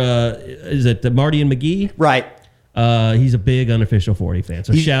for, is it Marty and McGee? Right. He's a big Unofficial 40 fan.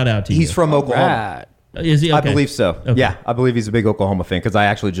 So shout out to you. He's from Oklahoma. Is he? Okay. I believe so. Okay. Yeah, I believe he's a big Oklahoma fan because I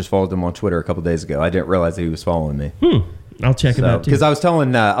actually just followed him on Twitter a couple days ago. I didn't realize that he was following me. I'll check him out too. Because I was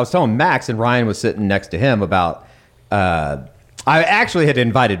telling Max, and Ryan was sitting next to him about. I actually had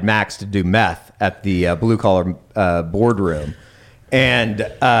invited Max to do meth at the Blue Collar boardroom, and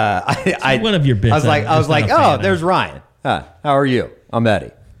one of your bits. I was like, oh, there's Ryan. How are you? I'm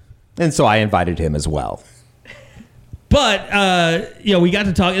Eddie, and so I invited him as well. But we got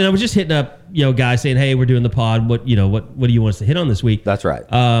to talk, and I was just hitting up guys saying, "Hey, we're doing the pod. What do you want us to hit on this week?" That's right.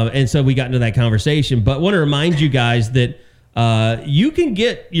 And so we got into that conversation. But want to remind you guys that you can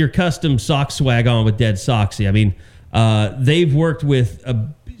get your custom sock swag on with Dead Soxy. I mean, they've worked with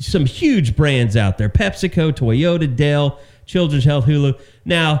some huge brands out there: PepsiCo, Toyota, Dell, Children's Health, Hulu.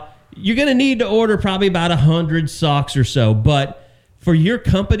 Now you're going to need to order probably about 100 socks or so. But for your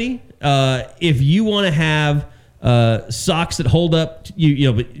company, if you want to have socks that hold up,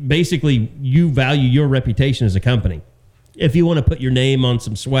 basically you value your reputation as a company. If you want to put your name on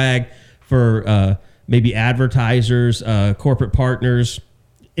some swag for maybe advertisers, corporate partners,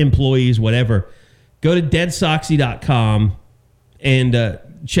 employees, whatever, go to deadsoxy.com and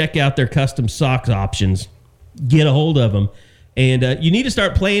check out their custom socks options. Get a hold of them. And you need to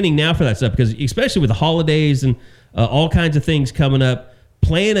start planning now for that stuff, because especially with the holidays and all kinds of things coming up,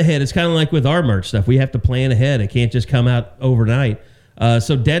 plan ahead. It's kind of like with our merch stuff. We have to plan ahead. It can't just come out overnight.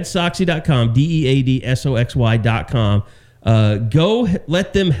 So deadsoxy.com, deadsoxy.com. Go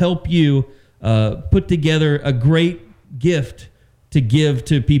let them help you put together a great gift to give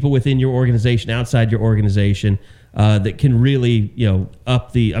to people within your organization, outside your organization, that can really,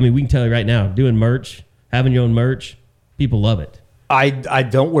 up the... I mean, we can tell you right now, doing merch, having your own merch, people love it. I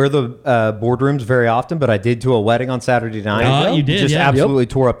don't wear the boardrooms very often, but I did to a wedding on Saturday night. You did, just yeah. absolutely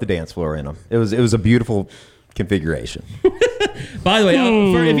tore up the dance floor in them. It was a beautiful configuration. By the way,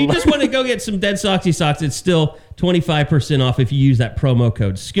 if you just want to go get some Dead Soxy socks, it's still 25% off if you use that promo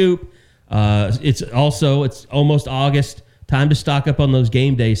code SCOOP. It's almost August. Time to stock up on those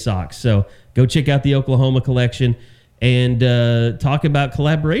game day socks. So go check out the Oklahoma collection and talk about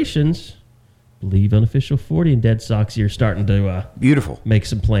collaborations. Believe Unofficial 40 and Dead Soxy are starting to beautiful make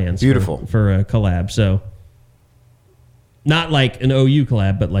some plans for a collab. So not like an OU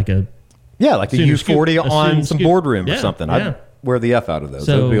collab, but like a like a U40 on some boardroom or something. Yeah. I'd wear the F out of those.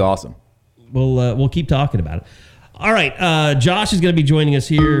 That would be awesome. We'll keep talking about it. All right, Josh is going to be joining us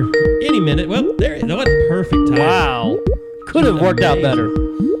here any minute. Well, there, what perfect time. Wow, could have worked out better.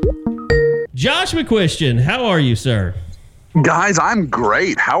 Josh McQuistion, how are you, sir? Guys, I'm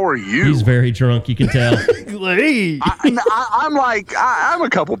great. How are you? He's very drunk. You can tell. I'm a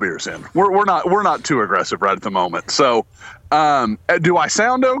couple beers in. We're not too aggressive right at the moment. So, do I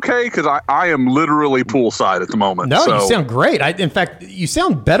sound okay? Because I am literally poolside at the moment. No, so. You sound great. In fact, you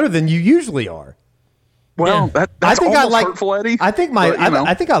sound better than you usually are. Well, that's almost hurtful, Eddie. I think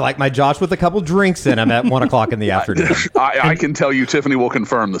I like my Josh with a couple drinks in him at 1 o'clock in the afternoon. I can tell you, Tiffany will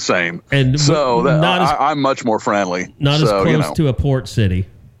confirm the same. And so I'm much more friendly. Not as close to a port city.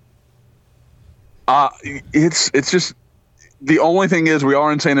 It's just the only thing is we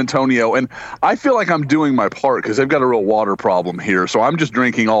are in San Antonio, and I feel like I'm doing my part because they've got a real water problem here. So I'm just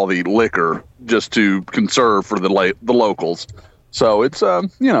drinking all the liquor just to conserve for the locals. So it's I'm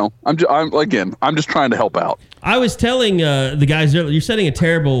just trying to help out. I was telling the guys earlier, you're setting a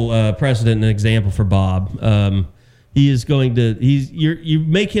terrible precedent and example for Bob. He is going to you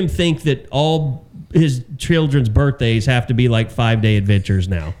make him think that all his children's birthdays have to be like 5-day adventures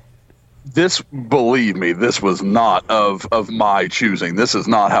now. believe me, this was not of my choosing. This is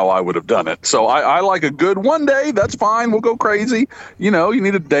not how I would have done it. So I like a good one day. That's fine. We'll go crazy. You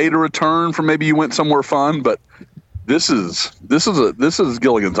need a day to return from maybe you went somewhere fun, but this is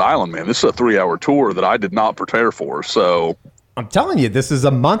Gilligan's Island, man. This is a 3-hour tour that I did not prepare for. So I'm telling you, this is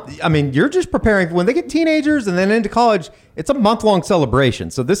a month. I mean, you're just preparing when they get teenagers and then into college. It's a month-long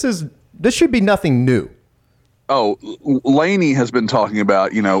celebration. So this should be nothing new. Oh, Lainey has been talking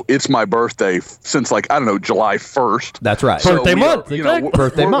about, it's my birthday since July 1st. That's right. So Birthday month.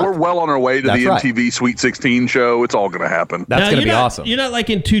 Birthday month. We're well on our way to That's the right. MTV Sweet 16 show. It's all going to happen. That's going to be awesome. You're not like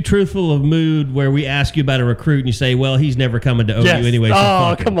in too truthful of mood where we ask you about a recruit and you say, well, he's never coming to OU anyway. So Oh,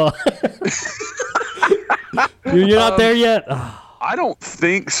 fuck him. come on. You're not there yet? I don't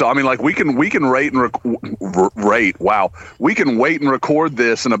think so. I mean, we can rate and rate. Wow, we can wait and record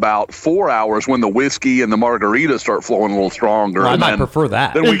this in about 4 hours when the whiskey and the margaritas start flowing a little stronger. Well, I and might prefer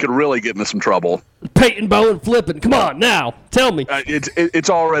that. Then we could really get into some trouble. Peyton Bowen flipping. Come on now, tell me. It's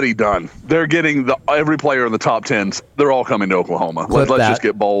already done. They're getting every player in the top 10s. They're all coming to Oklahoma. Let's just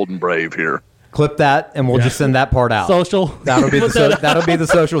get bold and brave here. Clip that, and we'll just send that part out. Social. That'll be the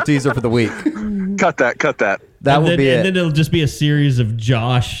social teaser for the week. Cut that. That will be it. And then it'll just be a series of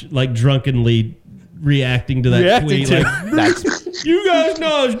Josh drunkenly reacting to that tweet. You guys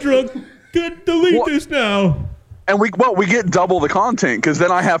know I was drunk. Good, delete this now. And we get double the content because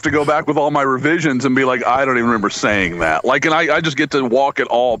then I have to go back with all my revisions and be like, I don't even remember saying that. And I just get to walk it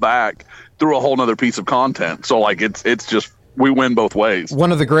all back through a whole nother piece of content. So it's just. We win both ways.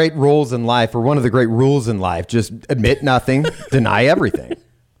 One of the great rules in life, just admit nothing, deny everything. I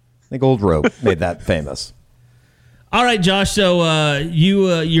think Old Rope made that famous. All right, Josh. So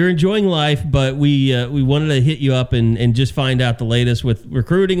you're enjoying life, but we wanted to hit you up and just find out the latest with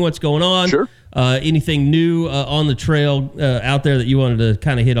recruiting, what's going on. Sure. Anything new on the trail out there that you wanted to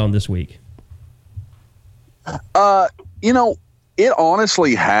kind of hit on this week? It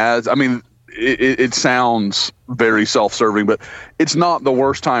honestly has. I mean, it sounds very self-serving, but it's not the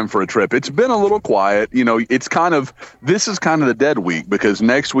worst time for a trip. It's been a little quiet. This is kind of the dead week because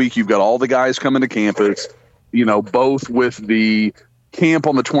next week you've got all the guys coming to campus, both with the camp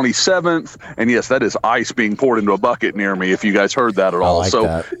on the 27th. And yes, that is ice being poured into a bucket near me. If you guys heard that at all.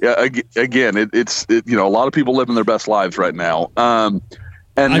 Yeah, again, it's a lot of people living their best lives right now.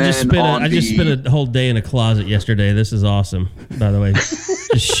 And I just spent a whole day in a closet yesterday. This is awesome, by the way.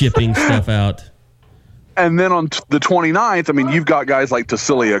 Just shipping stuff out. And then on the 29th, I mean, you've got guys like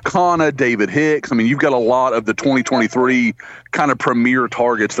Tassilia Kana, David Hicks. I mean, you've got a lot of the 2023 kind of premier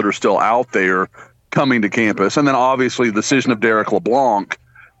targets that are still out there coming to campus. And then obviously the decision of Derek LeBlanc,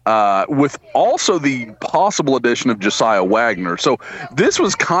 with also the possible addition of Josiah Wagner. So this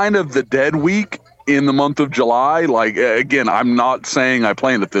was kind of the dead week in the month of July. Again, I'm not saying I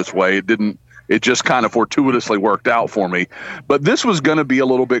planned it this way. It just kind of fortuitously worked out for me. But this was going to be a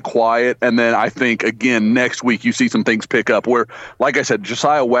little bit quiet. And then I think, again, next week you see some things pick up where, like I said,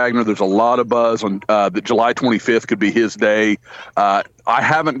 Josiah Wagner, there's a lot of buzz on that July 25th could be his day. I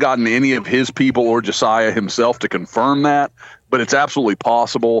haven't gotten any of his people or Josiah himself to confirm that, but it's absolutely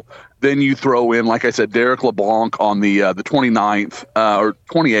possible. Then you throw in, like I said, Derek LeBlanc on the 29th or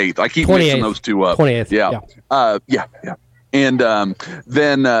 28th. I keep mixing those two up. 28th. Yeah. And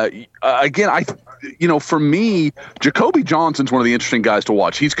then again, for me, Jacoby Johnson's one of the interesting guys to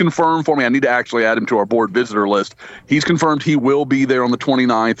watch. He's confirmed for me. I need to actually add him to our board visitor list. He's confirmed he will be there on the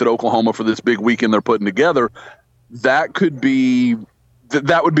 29th at Oklahoma for this big weekend they're putting together. That could be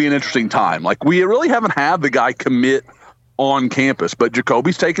that would be an interesting time. We really haven't had the guy commit on campus, but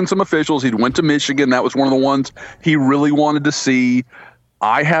Jacoby's taken some officials. He went to Michigan. That was one of the ones he really wanted to see.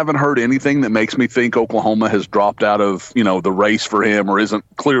 I haven't heard anything that makes me think Oklahoma has dropped out of, the race for him or isn't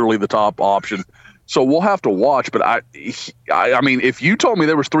clearly the top option. So we'll have to watch. But I mean, if you told me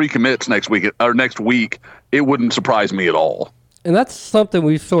there was 3 commits next week, it wouldn't surprise me at all. And that's something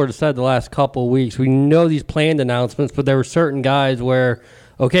we've sort of said the last couple of weeks. We know these planned announcements, but there were certain guys where,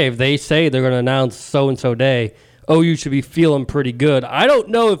 okay, if they say they're going to announce so-and-so day, OU should be feeling pretty good. I don't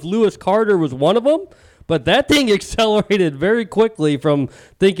know if Lewis Carter was one of them, but that thing accelerated very quickly from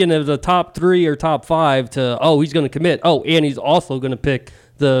thinking of the top 3 or top 5 to, he's going to commit. Oh, and he's also going to pick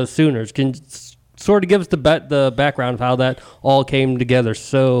the Sooners. Can sort of give us the background of how that all came together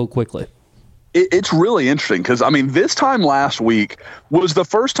so quickly. It's really interesting because, I mean, this time last week was the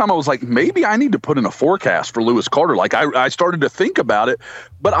first time I was like, maybe I need to put in a forecast for Lewis Carter. I started to think about it,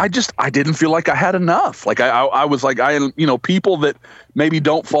 but I didn't feel like I had enough. I was like, people that maybe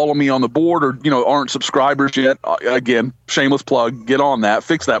don't follow me on the board or, aren't subscribers yet. Again, shameless plug, get on that,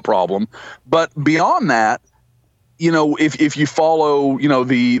 fix that problem. But beyond that, if you follow,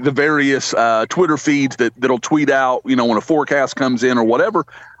 the various Twitter feeds that'll tweet out, when a forecast comes in or whatever,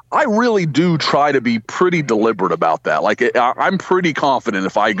 I really do try to be pretty deliberate about that. Like, I'm pretty confident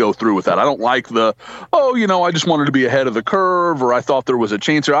if I go through with that. I don't like I just wanted to be ahead of the curve, or I thought there was a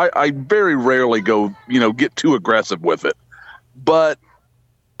chance here. I very rarely go, get too aggressive with it. But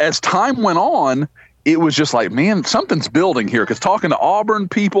as time went on, it was just like, man, something's building here. Because talking to Auburn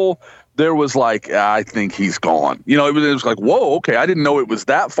people, there was like, I think he's gone. It was like, whoa, okay, I didn't know it was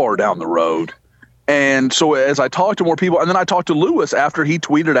that far down the road. And so as I talked to more people, and then I talked to Lewis after he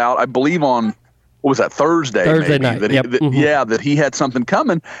tweeted out, I believe on, what was that, Thursday night. That he had something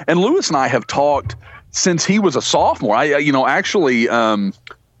coming. And Lewis and I have talked since he was a sophomore.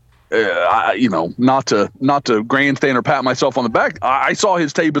 Not to grandstand or pat myself on the back, I saw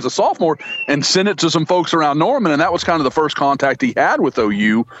his tape as a sophomore and sent it to some folks around Norman, and that was kind of the first contact he had with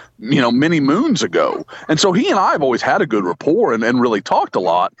OU, many moons ago. And so he and I have always had a good rapport and really talked a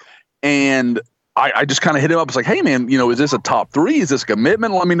lot. And I just kind of hit him up. It's like, hey, man, is this a top 3? Is this a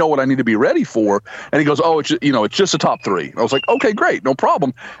commitment? Let me know what I need to be ready for. And he goes, oh, it's just a top 3. I was like, okay, great, no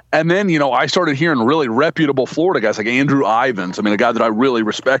problem. And then, I started hearing really reputable Florida guys like Andrew Ivins. I mean, a guy that I really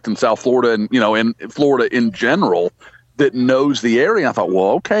respect in South Florida and, in Florida in general, that knows the area. I thought, well,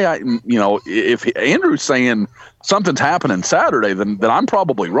 okay, if Andrew's saying something's happening Saturday, then I'm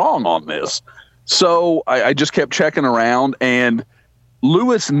probably wrong on this. So I just kept checking around, and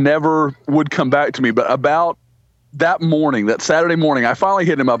Lewis never would come back to me, but about that morning, that Saturday morning, I finally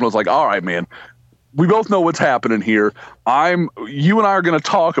hit him up and was like, all right, man, we both know what's happening here. You and I are going to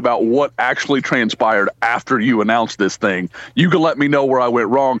talk about what actually transpired after you announced this thing. You can let me know where I went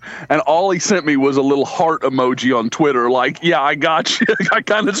wrong. And all he sent me was a little heart emoji on Twitter. Like, yeah, I got you. I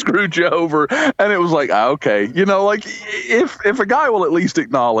kind of screwed you over. And it was like, okay, if a guy will at least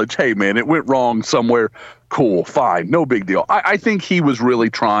acknowledge, hey man, it went wrong somewhere. Cool, fine, no big deal. I think he was really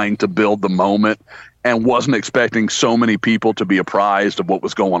trying to build the moment and wasn't expecting so many people to be apprised of what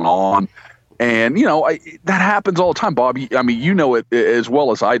was going on. And, that happens all the time, Bob. I mean, you know it as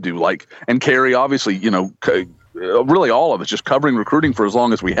well as I do. Like, and Carrie, obviously, really all of us just covering recruiting for as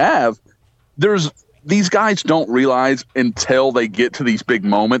long as we have. These guys don't realize until they get to these big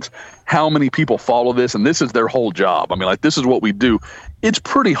moments how many people follow this, and this is their whole job. I mean, like, this is what we do. It's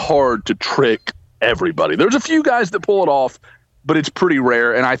pretty hard to trick everybody. There's a few guys that pull it off, but it's pretty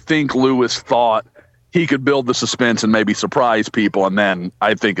rare. And I think Lewis thought he could build the suspense and maybe surprise people. And then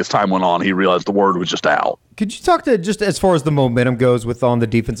I think as time went on, he realized the word was just out. Could you talk to, just as far as the momentum goes with on the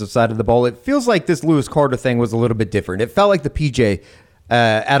defensive side of the ball, it feels like this Lewis Carter thing was a little bit different. It felt like the PJ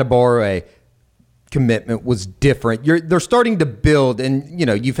Adebawore commitment was different. They're starting to build,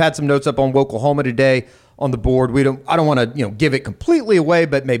 and you've had some notes up on Oklahoma today on the board. I don't want to give it completely away,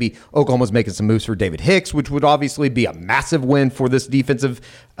 but maybe Oklahoma's making some moves for David Hicks, which would obviously be a massive win for this defensive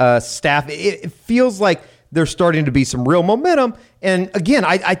staff. It feels like there's starting to be some real momentum, and again,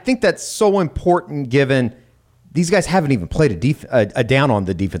 I think that's so important given these guys haven't even played a down on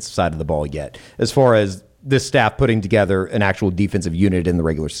the defensive side of the ball yet, as far as this staff putting together an actual defensive unit in the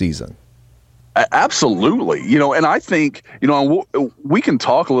regular season. Absolutely. And I think, we can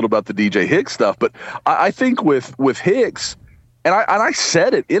talk a little about the DJ Hicks stuff, but I think with Hicks, and I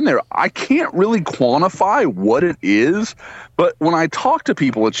said it in there, I can't really quantify what it is, but when I talk to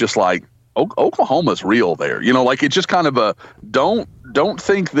people, it's just like, Oklahoma's real there. Like, it's just kind of a, don't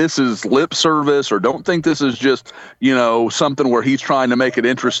think this is lip service, or don't think this is just, something where he's trying to make it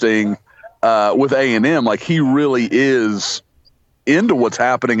interesting with A&M. Like, he really is into what's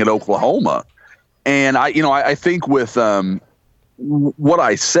happening at Oklahoma. And I think with what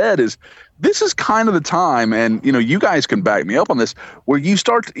I said is, this is kind of the time, and you guys can back me up on this, where you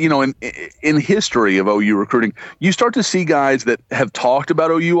start, in history of OU recruiting, you start to see guys that have talked about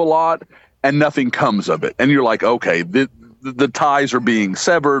OU a lot and nothing comes of it, and you're like, okay, the ties are being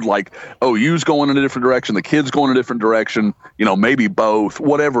severed. Like, OU's going in a different direction, the kid's going in a different direction, maybe both,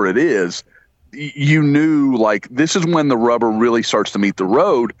 whatever it is. You knew, like, this is when the rubber really starts to meet the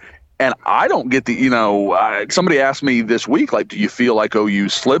road. And I don't get somebody asked me this week, like, do you feel like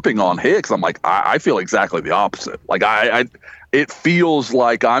OU's slipping on Hicks? I'm like, I feel exactly the opposite. Like, it feels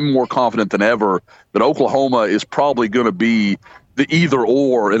like I'm more confident than ever that Oklahoma is probably going to be the either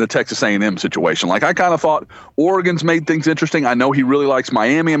or in a Texas A&M situation. Like, I kind of thought Oregon's made things interesting. I know he really likes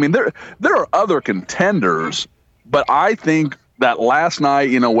Miami. I mean, there are other contenders, but I think that last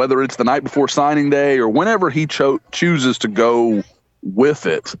night, whether it's the night before signing day or whenever he chooses to go with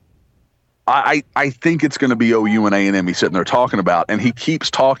it, I think it's going to be OU and A&M he's sitting there talking about, and he keeps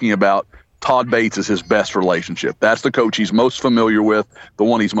talking about Todd Bates as his best relationship. That's the coach he's most familiar with, the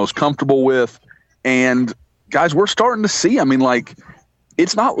one he's most comfortable with, and guys, we're starting to see, I mean, like,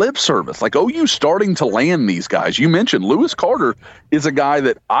 it's not lip service. Like, OU starting to land these guys. You mentioned Lewis Carter is a guy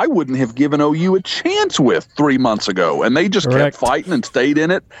that I wouldn't have given OU a chance with 3 months ago, and they just kept fighting and stayed in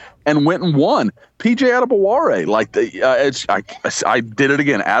it and went and won. PJ Adebawore, like I did it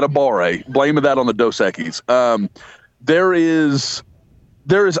again. Adebawore, blaming that on the Dos Equis. There is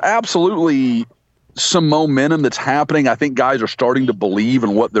absolutely some momentum that's happening. I think guys are starting to believe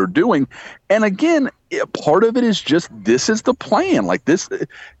in what they're doing. And again, part of it is just, this is the plan. Like this,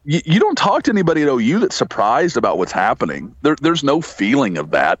 you don't talk to anybody at OU that's surprised about what's happening. There's no feeling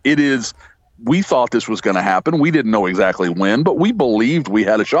of that. It is, we thought this was going to happen. We didn't know exactly when, but we believed we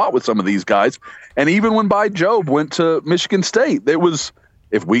had a shot with some of these guys. And even when By Job went to Michigan State, it was,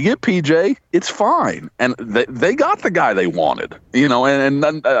 if we get PJ, it's fine. And they got the guy they wanted, you know, and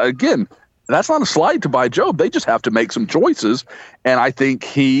again, that's not a slight to By Job. They just have to make some choices. And I think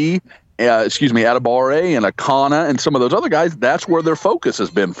Adebawore and Akana and some of those other guys, that's where their focus has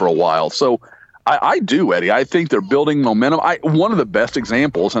been for a while. So I do, Eddie. I think they're building momentum. One of the best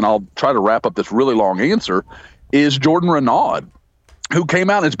examples, and I'll try to wrap up this really long answer, is Jordan Renaud, who came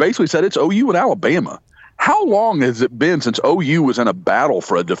out and has basically said it's OU and Alabama. How long has it been since OU was in a battle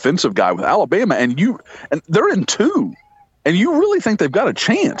for a defensive guy with Alabama? And they're in 2. And you really think they've got a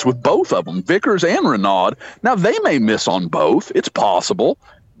chance with both of them, Vickers and Renaud. Now, they may miss on both. It's possible.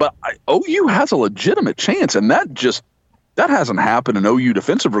 But OU has a legitimate chance, and that hasn't happened in OU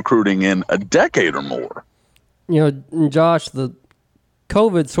defensive recruiting in a decade or more. You know, Josh, the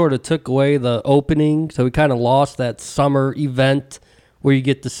COVID sort of took away the opening, so we kind of lost that summer event where you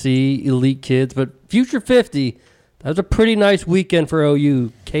get to see elite kids. But Future 50, that was a pretty nice weekend for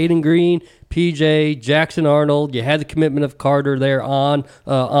OU. Caden Green, PJ, Jackson Arnold. You had the commitment of Carter there on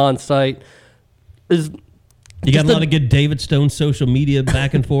site. You got a lot of good David Stone social media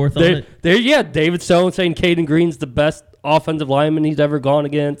back and forth on it. David Stone saying Caden Green's the best offensive lineman he's ever gone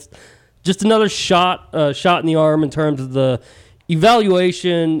against. Just another shot in the arm in terms of the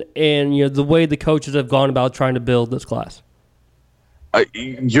evaluation and the way the coaches have gone about trying to build this class.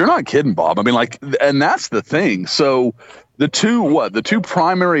 You're not kidding, Bob. I mean, and that's the thing. So the two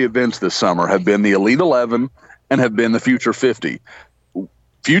primary events this summer have been the Elite 11 and have been the Future 50.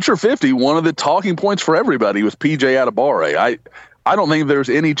 Future 50, one of the talking points for everybody was PJ Adebawore. I don't think there's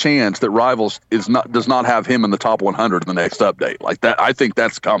any chance that Rivals does not have him in the top 100 in the next update. Like that, I think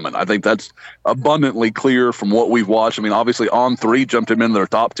that's coming. I think that's abundantly clear from what we've watched. I mean, obviously On3 jumped him in their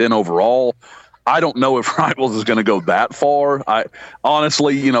top 10 overall. I don't know if Rivals is going to go that far. I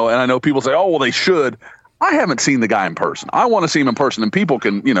honestly, and I know people say, oh, well, they should. I haven't seen the guy in person. I want to see him in person, and people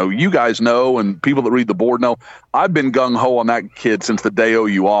can, you guys know, and people that read the board know, I've been gung-ho on that kid since the day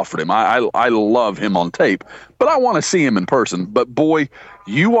OU offered him. I love him on tape, but I want to see him in person. But, boy,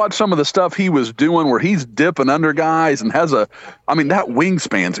 you watch some of the stuff he was doing where he's dipping under guys and that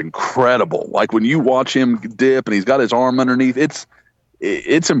wingspan's incredible. Like, when you watch him dip and he's got his arm underneath,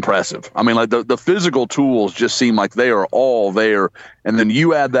 it's impressive. I mean, like the physical tools just seem like they are all there. And then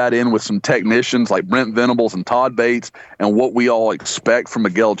you add that in with some technicians like Brent Venables and Todd Bates and what we all expect from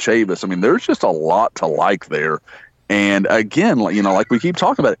Miguel Chavis. I mean, there's just a lot to like there. And again, like we keep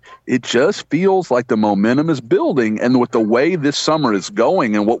talking about it just feels like the momentum is building. And with the way this summer is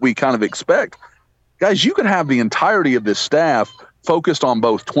going and what we kind of expect, guys, you could have the entirety of this staff focused on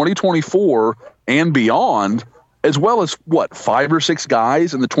both 2024 and beyond, as well as 5 or 6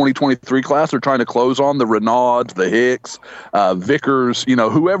 guys in the 2023 class they're trying to close on, the Renauds, the Hicks, Vickers,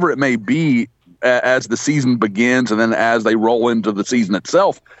 whoever it may be as the season begins and then as they roll into the season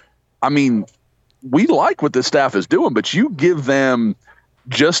itself. I mean, we like what this staff is doing, but you give them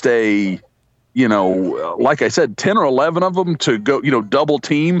just like I said, 10 or 11 of them to go, double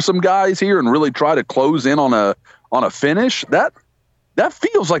team some guys here and really try to close in on a finish. That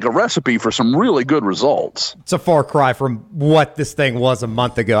feels like a recipe for some really good results. It's a far cry from what this thing was a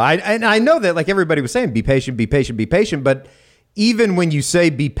month ago. I know that, like everybody was saying, be patient, be patient, be patient. But even when you say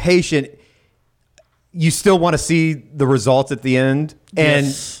be patient, you still want to see the results at the end. And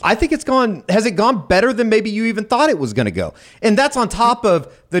yes. I think has it gone better than maybe you even thought it was going to go? And that's on top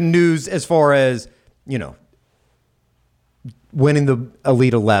of the news as far as, winning the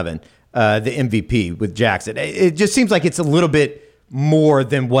Elite 11, the MVP with Jackson. It just seems like it's a little bit more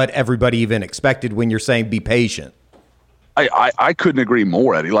than what everybody even expected when you're saying be patient. I couldn't agree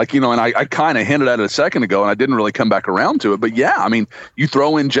more, Eddie. And I kind of hinted at it a second ago, and I didn't really come back around to it. But yeah, I mean, you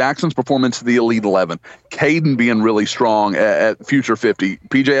throw in Jackson's performance to the Elite 11, Caden being really strong at Future 50,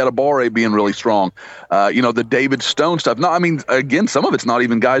 PJ Adebawore being really strong, the David Stone stuff. No, I mean, again, some of it's not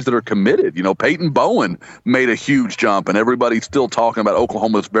even guys that are committed. Peyton Bowen made a huge jump, and everybody's still talking about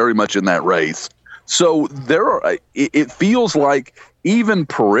Oklahoma's very much in that race. So it feels like even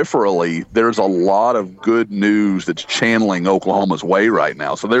peripherally, there's a lot of good news that's channeling Oklahoma's way right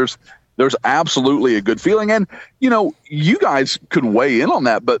now. So there's absolutely a good feeling. And, you guys could weigh in on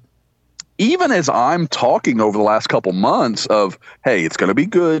that, but even as I'm talking over the last couple months of, hey, it's going to be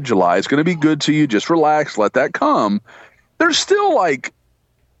good. July is going to be good to you. Just relax. Let that come. There's still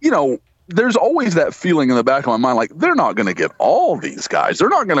there's always that feeling in the back of my mind, like they're not going to get all these guys. They're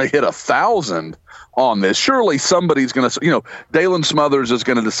not going to hit 1,000 on this. Surely somebody's going to, Dalen Smothers is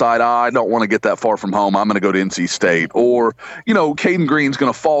going to decide, I don't want to get that far from home. I'm going to go to NC State. Or, Caden Green's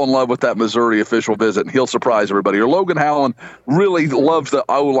going to fall in love with that Missouri official visit and he'll surprise everybody. Or Logan Howland really loves the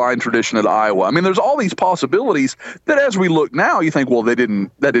O-line tradition at Iowa. I mean, there's all these possibilities that as we look now, you think, well, that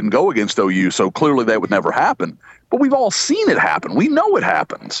didn't go against OU, so clearly that would never happen. But we've all seen it happen. We know it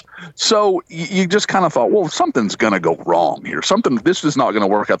happens. So you just kind of thought, well, something's going to go wrong here. This is not going to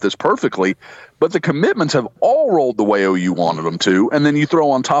work out this perfectly. But the commitments have all rolled the way OU wanted them to. And then you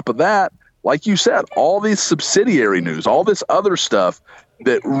throw on top of that, like you said, all this subsidiary news, all this other stuff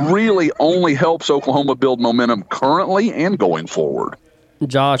that really only helps Oklahoma build momentum currently and going forward.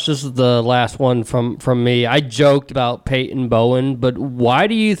 Josh, this is the last one from me. I joked about Peyton Bowen, but why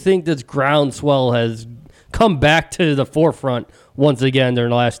do you think this groundswell has come back to the forefront once again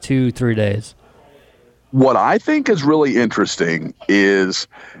during the last 2-3 days? What I think is really interesting is,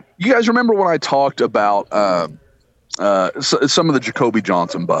 you guys remember when I talked about some of the Jacoby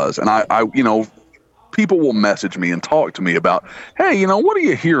Johnson buzz, and I people will message me and talk to me about, hey, what are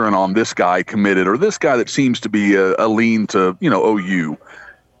you hearing on this guy committed or this guy that seems to be a lean to, OU?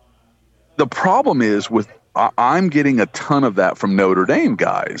 The problem is I'm getting a ton of that from Notre Dame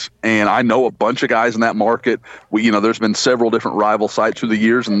guys, and I know a bunch of guys in that market. There's been several different rival sites through the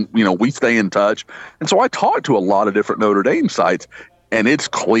years, and we stay in touch. And so I talk to a lot of different Notre Dame sites, and it's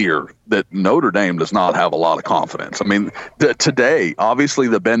clear that Notre Dame does not have a lot of confidence. I mean, today, obviously,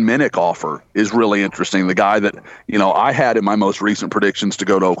 the Ben Minnick offer is really interesting. The guy that I had in my most recent predictions to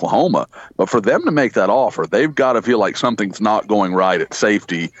go to Oklahoma, but for them to make that offer, they've got to feel like something's not going right at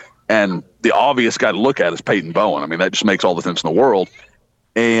safety. And the obvious guy to look at is Peyton Bowen. I mean, that just makes all the sense in the world.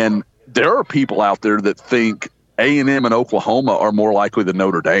 And there are people out there that think A&M and Oklahoma are more likely than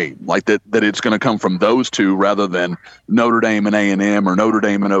Notre Dame, like that it's going to come from those two rather than Notre Dame and A&M or Notre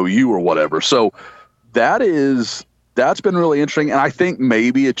Dame and OU or whatever. So that's been really interesting. And I think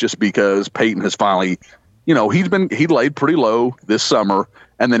maybe it's just because Peyton has finally, he laid pretty low this summer,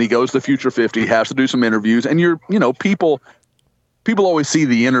 and then he goes to Future 50, has to do some interviews, and people always see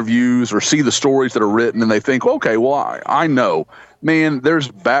the interviews or see the stories that are written and they think, okay, well, I know, man, there's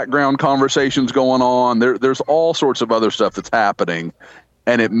background conversations going on. There's all sorts of other stuff that's happening.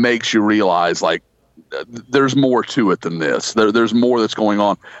 And it makes you realize, like, there's more to it than this. There's more that's going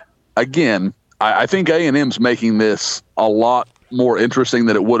on. Again, I think A&M's making this a lot more interesting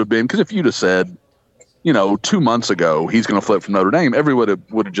than it would have been. Because if you'd have said, 2 months ago, he's going to flip from Notre Dame, everyone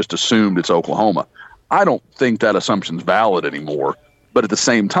would have just assumed it's Oklahoma. I don't think that assumption's valid anymore. But at the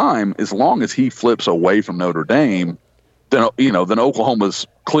same time, as long as he flips away from Notre Dame, then Oklahoma's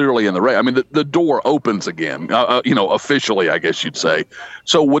clearly in the race. I mean, the door opens again, officially, I guess you'd say.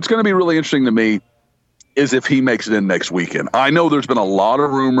 So what's going to be really interesting to me is if he makes it in next weekend. I know there's been a lot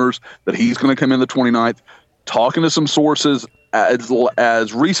of rumors that he's going to come in the 29th. Talking to some sources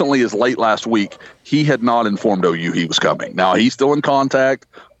as recently as late last week, he had not informed OU he was coming. Now, he's still in contact.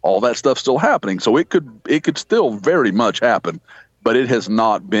 All that stuff's still happening, so it could still very much happen, but it has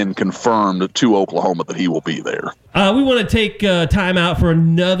not been confirmed to Oklahoma that he will be there. We want to take time out for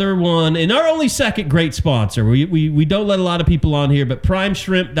another one, and our only second great sponsor. We don't let a lot of people on here, but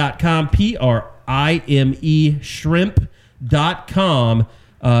PrimeShrimp.com, PRIME shrimp.com.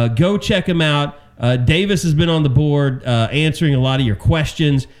 Go check them out. Davis has been on the board answering a lot of your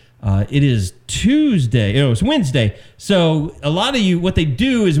questions. It is Tuesday. It's Wednesday. So a lot of you, what they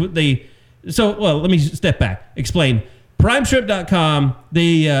do is let me step back. Explain. PrimeShrimp.com,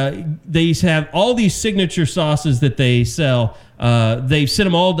 they have all these signature sauces that they sell. They've sent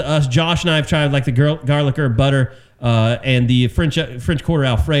them all to us. Josh and I have tried like the garlic herb butter and the French Quarter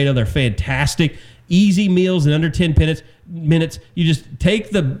Alfredo. They're fantastic. Easy meals in under 10 minutes. You just take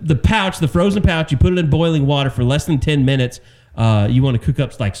the pouch, the frozen pouch, you put it in boiling water for less than 10 minutes. You want to cook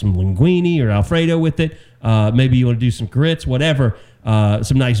up like some linguine or Alfredo with it. Maybe you want to do some grits, whatever.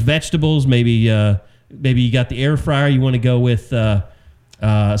 Some nice vegetables. Maybe you got the air fryer. You want to go with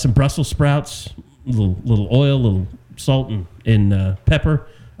some Brussels sprouts, little oil, little salt and pepper.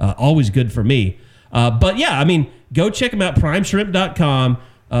 Always good for me. But yeah, I mean, go check them out. PrimeShrimp.com.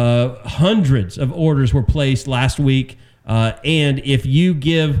 Hundreds of orders were placed last week. And if you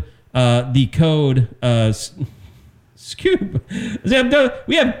give the code Scoop.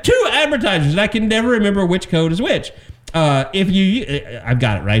 We have 2 advertisers, and I can never remember which code is which. If you, I've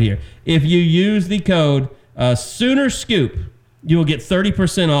got it right here. If you use the code Sooner Scoop, you will get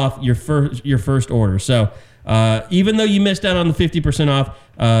 30% off your first order. So even though you missed out on the 50% off,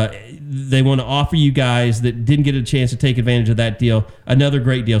 they want to offer you guys that didn't get a chance to take advantage of that deal another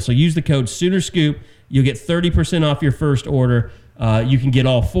great deal. So use the code Sooner Scoop. You'll get 30% off your first order. You can get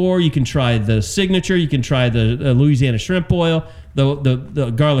all 4. You can try the signature. You can try the Louisiana shrimp oil,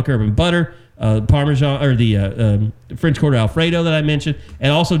 the garlic herb and butter, Parmesan, or the French Quarter Alfredo that I mentioned,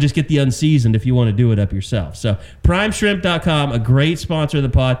 and also just get the unseasoned if you want to do it up yourself. So primeshrimp.com, a great sponsor of the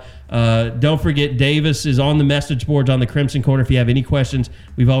pod. Don't forget, Davis is on the message boards on the Crimson Corner. If you have any questions,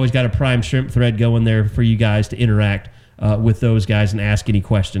 we've always got a Prime Shrimp thread going there for you guys to interact with those guys and ask any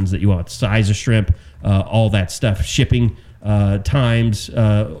questions that you want. Size of shrimp, all that stuff, shipping times.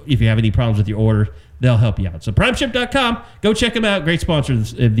 If you have any problems with your order, they'll help you out. So primeship.com, go check them out. Great sponsor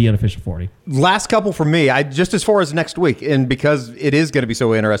of the Unofficial 40. Last couple for me, just as far as next week, and because it is going to be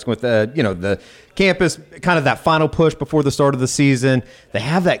so interesting with the campus, kind of that final push before the start of the season. They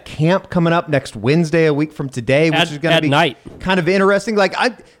have that camp coming up next Wednesday, a week from today, which is going to be night. Kind of interesting.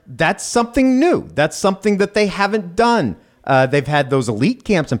 That's something new. That's something that they haven't done. They've had those elite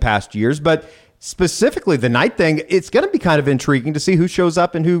camps in past years, but specifically the night thing, it's going to be kind of intriguing to see who shows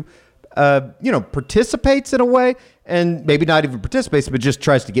up and who participates in a way, and maybe not even participates, but just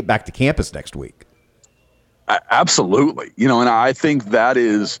tries to get back to campus next week. Absolutely. And I think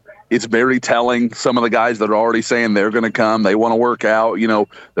it's very telling. Some of the guys that are already saying they're going to come, they want to work out.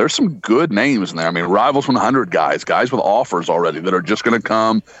 There's some good names in there. I mean, Rivals 100 guys with offers already that are just going to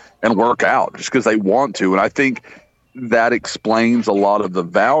come and work out just because they want to. And I think that explains a lot of the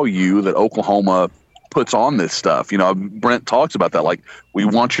value that Oklahoma puts on this stuff. Brent talks about that. Like, we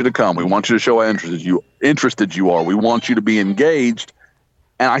want you to come. We want you to show how interested you are. We want you to be engaged.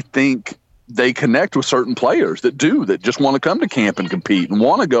 And I think they connect with certain players that just want to come to camp and compete and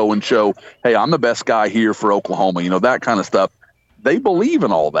want to go and show, hey, I'm the best guy here for Oklahoma, that kind of stuff. They believe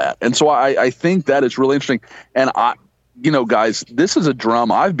in all that. And so I think that is really interesting. And guys, this is a drum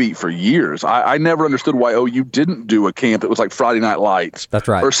I've beat for years. I never understood why OU didn't do a camp that was like Friday Night Lights. That's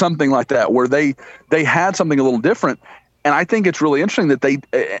right. Or something like that, where they had something a little different. And I think it's really interesting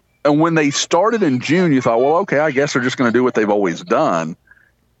that and when they started in June, you thought, well, okay, I guess they're just going to do what they've always done.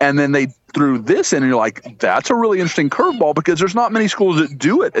 And then they threw this in, and you're like, that's a really interesting curveball, because there's not many schools that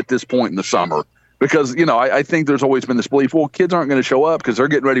do it at this point in the summer. Because, I think there's always been this belief, well, kids aren't going to show up because they're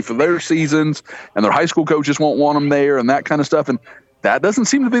getting ready for their seasons and their high school coaches won't want them there and that kind of stuff. And that doesn't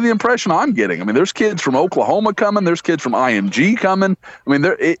seem to be the impression I'm getting. I mean, there's kids from Oklahoma coming. There's kids from IMG coming. I mean,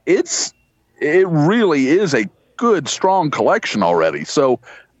 it really is a good, strong collection already. So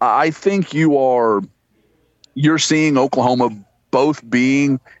I think you're seeing Oklahoma both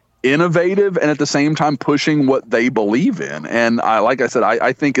being innovative and at the same time pushing what they believe in. And like I said,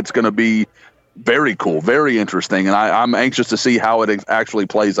 I think it's going to be very cool, very interesting, and I'm anxious to see how it actually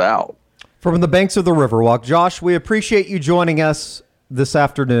plays out. From the banks of the Riverwalk, Josh, we appreciate you joining us this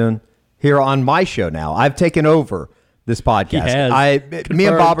afternoon here on my show now. I've taken over this podcast. Me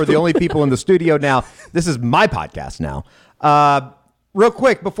and Bob are the only people in the studio now. This is my podcast now. Real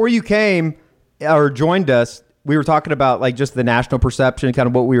quick, before you came or joined us, we were talking about just the national perception, kind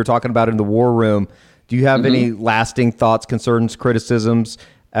of what we were talking about in the war room. Do you have any lasting thoughts, concerns, criticisms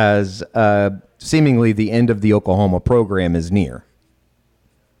as seemingly the end of the Oklahoma program is near?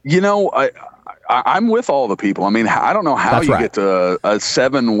 I'm with all the people. I mean, I don't know how you get to a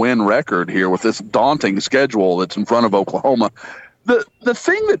 7-win record here with this daunting schedule that's in front of Oklahoma. The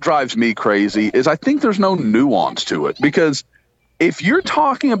thing that drives me crazy is I think there's no nuance to it, because if you're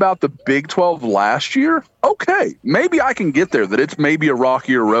talking about the Big 12 last year, okay, maybe I can get there, that it's maybe a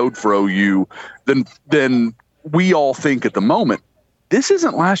rockier road for OU than we all think at the moment. This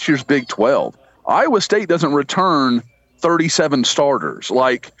isn't last year's Big 12. Iowa State doesn't return 37 starters.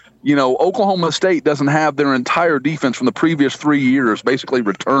 Oklahoma State doesn't have their entire defense from the previous 3 years basically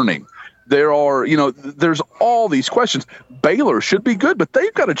returning. There's all these questions. Baylor should be good, but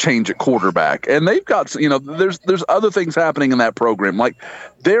they've got to change at quarterback. And they've got, there's other things happening in that program.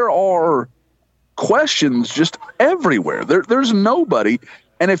 There are questions just everywhere. There's nobody.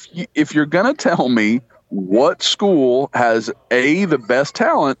 And if you're going to tell me what school has A, the best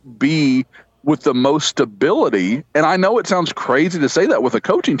talent, B, with the most stability, and I know it sounds crazy to say that with a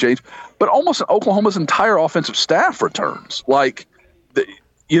coaching change, but almost Oklahoma's entire offensive staff returns.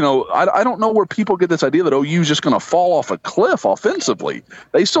 I don't know where people get this idea that OU is just going to fall off a cliff offensively.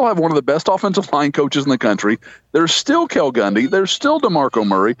 They still have one of the best offensive line coaches in the country. There's still Kel Gundy. There's still DeMarco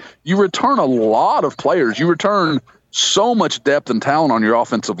Murray. You return a lot of players. You return so much depth and talent on your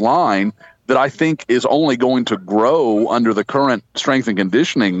offensive line that I think is only going to grow under the current strength and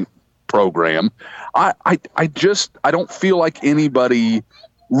conditioning program. I don't feel like anybody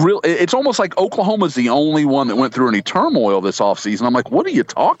really. It's almost like Oklahoma's the only one that went through any turmoil this offseason. I'm like, what are you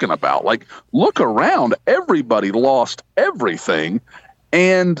talking about? Like, look around. Everybody lost everything.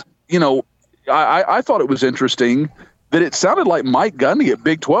 And, I thought it was interesting that it sounded like Mike Gundy at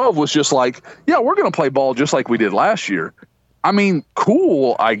Big 12 was just like, yeah, we're going to play ball just like we did last year. I mean,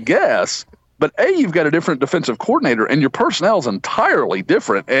 cool, I guess. But you've got a different defensive coordinator, and your personnel is entirely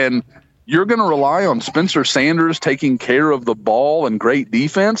different. And you're going to rely on Spencer Sanders taking care of the ball and great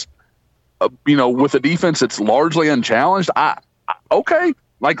defense, with a defense that's largely unchallenged. Okay.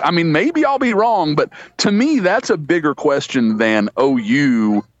 Maybe I'll be wrong, but to me, that's a bigger question than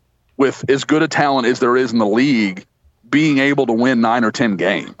OU with as good a talent as there is in the league being able to win 9 or 10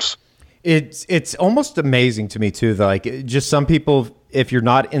 games. It's almost amazing to me too, though. Like, just some people, if you're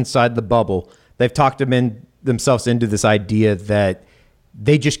not inside the bubble, they've talked themselves into this idea that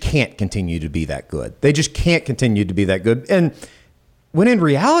they just can't continue to be that good. They just can't continue to be that good. And when in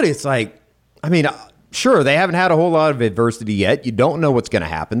reality, it's like, sure, they haven't had a whole lot of adversity yet. You don't know what's going to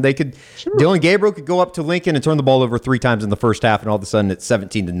happen. Dylan Gabriel could go up to Lincoln and turn the ball over 3 times in the first half, and all of a sudden it's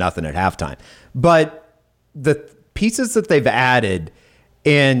 17-0 at halftime. But the pieces that they've added,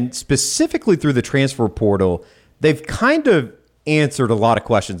 and specifically through the transfer portal, they've kind of answered a lot of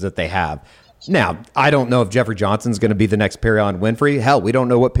questions that they have. Now, I don't know if Jeffrey Johnson's going to be the next Perion Winfrey. Hell, we don't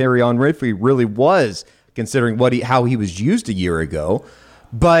know what Perion Winfrey really was, considering how he was used a year ago.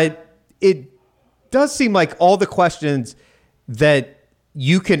 But it does seem like all the questions that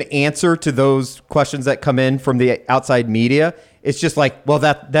you can answer to those questions that come in from the outside media, it's just like, well,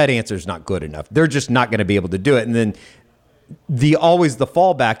 that answer is not good enough. They're just not going to be able to do it. And then the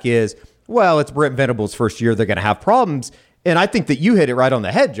fallback is, well, it's Brent Venables' first year. They're going to have problems. And I think that you hit it right on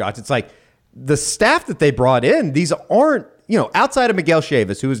the head, Josh. It's like the staff that they brought in, these aren't, outside of Miguel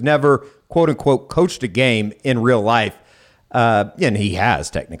Chavis, who has never, quote unquote, coached a game in real life. And he has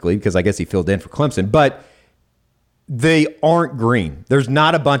technically, because I guess he filled in for Clemson, but they aren't green. There's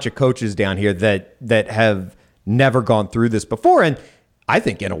not a bunch of coaches down here that have never gone through this before. And I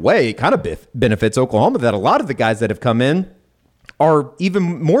think in a way it kind of benefits Oklahoma that a lot of the guys that have come in are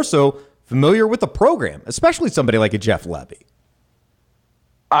even more so familiar with the program, especially somebody like a Jeff Levy.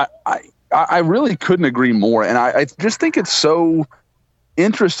 I really couldn't agree more. And I just think it's so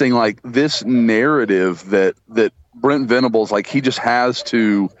interesting, like this narrative that Brent Venables, like he just has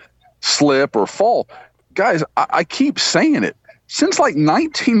to slip or fall. Guys, I keep saying it. Since like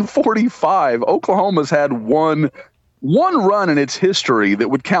 1945, Oklahoma's had one run in its history that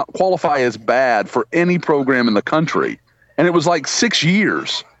would qualify as bad for any program in the country. And it was like 6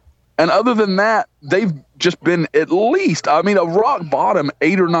 years. And other than that, they've just been at least, a rock bottom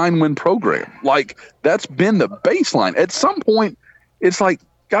 8 or 9 win program. Like, that's been the baseline. At some point, it's like,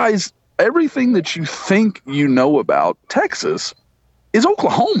 guys, everything that you think you know about Texas is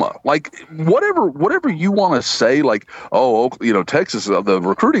Oklahoma. Like, whatever you want to say, like, Texas, the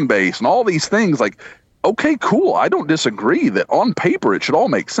recruiting base and all these things, like, okay, cool. I don't disagree that on paper it should all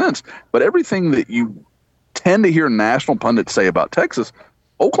make sense. But everything that you tend to hear national pundits say about Texas,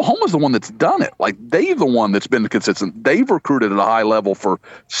 Oklahoma's the one that's done it. Like, they're the one that's been consistent. They've recruited at a high level for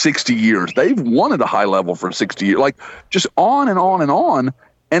 60 years. They've won at a high level for 60 years. Like, just on and on and on.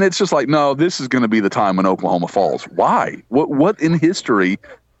 And it's just like, no, this is going to be the time when Oklahoma falls. Why? What in history?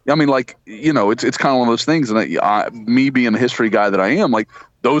 It's kind of one of those things. And me being the history guy that I am, like,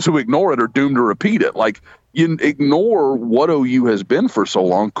 those who ignore it are doomed to repeat it. Like, you ignore what OU has been for so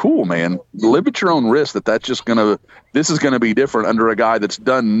long. Cool, man. Live at your own risk this is going to be different under a guy that's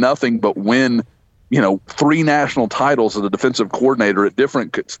done nothing but win, 3 national titles as a defensive coordinator at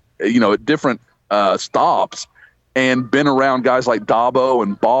different stops, and been around guys like Dabo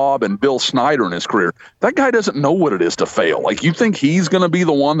and Bob and Bill Snyder in his career. That guy doesn't know what it is to fail. Like, you think he's going to be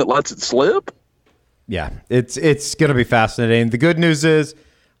the one that lets it slip? Yeah, it's going to be fascinating. The good news is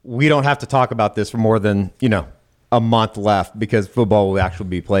we don't have to talk about this for more than, a month left, because football will actually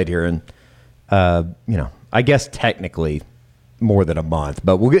be played here in, I guess technically more than a month,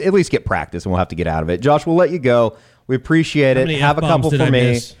 but we'll at least get practice and we'll have to get out of it. Josh, we'll let you go. We appreciate it. Have a couple for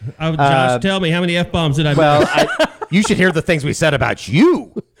me. Josh, tell me, how many F-bombs did I miss? Well, you should hear the things we said about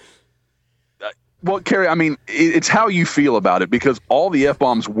you. Well, Kerry, it's how you feel about it, because all the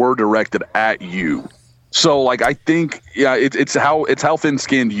F-bombs were directed at you. So, like, I think, it's how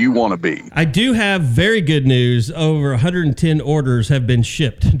thin-skinned you want to be. I do have very good news. Over 110 orders have been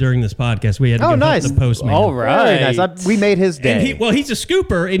shipped during this podcast. We had to nice. help the postman. All right. Very nice. We made his day. And he's a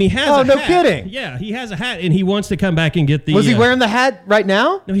scooper, and he has a hat. no kidding. Yeah, he has a hat, and he wants to come back and get the... Was he wearing the hat right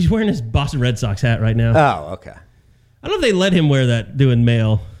now? No, he's wearing his Boston Red Sox hat right now. Oh, okay. I don't know if they let him wear that doing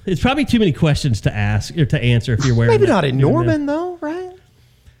mail. It's probably too many questions to ask or to answer if you're wearing Maybe that not in doing Norman, mail. though, right?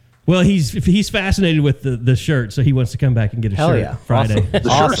 Well, he's fascinated with the shirt, so he wants to come back and get a Hell shirt yeah. Friday. Awesome.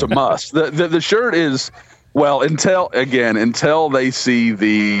 The shirt's a must. The shirt is, well, until they see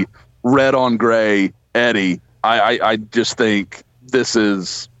the red on gray Eddie, I just think this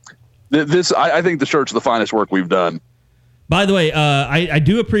is this. I think the shirt's the finest work we've done. By the way, I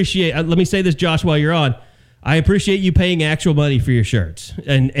do appreciate. Let me say this, Josh, while you're on. I appreciate you paying actual money for your shirts,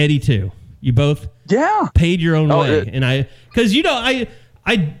 and Eddie too. You both paid your own way, and because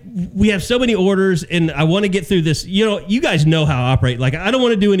we have so many orders, and I want to get through this. You guys know how I operate. Like, I don't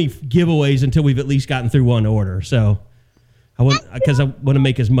want to do any giveaways until we've at least gotten through one order. So I want to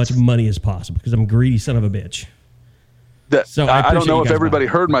make as much money as possible because I'm a greedy son of a bitch. So I don't know if everybody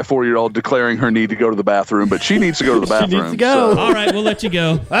heard my 4-year-old declaring her need to go to the bathroom, but she needs to go to the bathroom. She needs to go. So. All right, we'll let you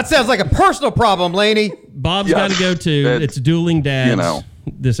go. That sounds like a personal problem, Laney. Bob's got to go too. It's dueling dads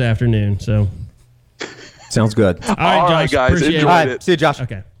this afternoon. So sounds good. All right, Josh, guys, appreciate enjoyed it. it. See you, Josh.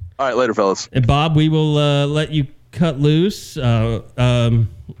 Okay. All right, later, fellas. And Bob, we will let you cut loose, and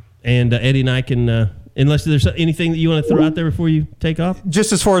Eddie and I can. Unless there's anything that you want to throw out there before you take off?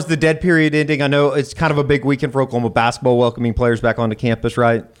 Just as far as the dead period ending, I know it's kind of a big weekend for Oklahoma basketball, welcoming players back onto campus,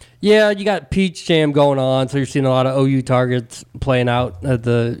 right? Yeah, you got Peach Jam going on, so you're seeing a lot of OU targets playing out at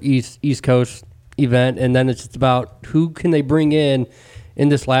the East Coast event, and then it's just about who can they bring in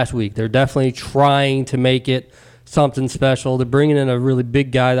this last week. They're definitely trying to make it something special. They're bringing in a really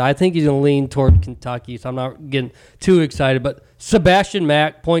big guy. I think he's going to lean toward Kentucky, so I'm not getting too excited, but Sebastian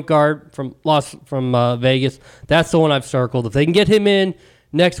Mack, point guard from Vegas. That's the one I've circled. If they can get him in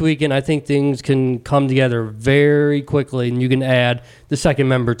next weekend, I think things can come together very quickly, and you can add the second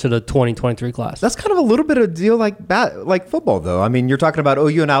member to the 2023 class. That's kind of a little bit of a deal like football, though. I mean, you're talking about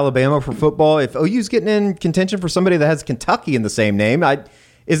OU and Alabama for football. If OU's getting in contention for somebody that has Kentucky in the same name,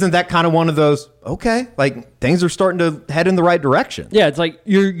 isn't that kind of one of those, okay, like things are starting to head in the right direction? Yeah, it's like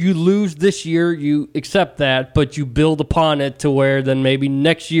you lose this year, you accept that, but you build upon it to where then maybe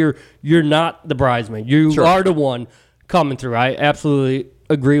next year you're not the bridesmaid. You are the one coming through. I absolutely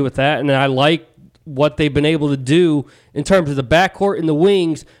agree with that, and I like what they've been able to do in terms of the backcourt and the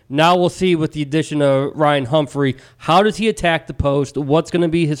wings. Now we'll see with the addition of Ryan Humphrey, how does he attack the post? What's going to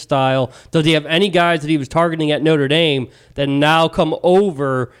be his style? Does he have any guys that he was targeting at Notre Dame that now come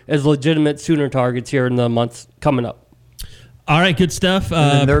over as legitimate Sooner targets here in the months coming up? All right, good stuff.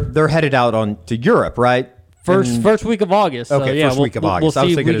 And they're headed out to Europe, right? First week of August. Okay, so, yeah, first week of August. We'll I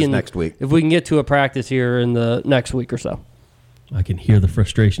was see thinking it was next week. If we can get to a practice here in the next week or so. I can hear the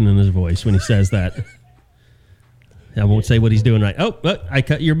frustration in his voice when he says that. I won't say what he's doing right. Oh, I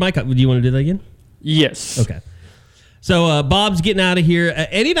cut your mic up. Do you want to do that again? Yes. Okay. So Bob's getting out of here.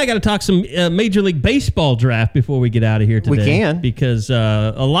 Eddie and I got to talk some Major League Baseball draft before we get out of here today. We can. Because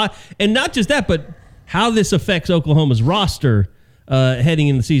a lot, and not just that, but how this affects Oklahoma's roster heading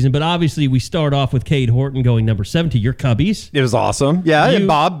in the season. But obviously, we start off with Cade Horton going number 7 to your Cubbies. It was awesome. Yeah, and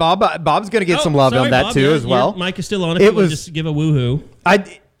Bob's going to get some love on that Bob, too as well. Your mic is still on. If you would just give a woohoo.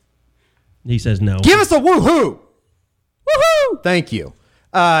 He says no. Give us a woohoo! Woohoo! Thank you.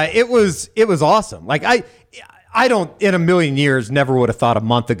 It was awesome. Like I don't in a million years never would have thought a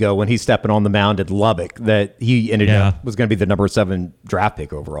month ago when he's stepping on the mound at Lubbock that he ended up was going to be the number 7 draft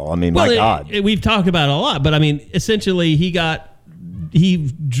pick overall. I mean, my God. We've talked about it a lot, but I mean, essentially he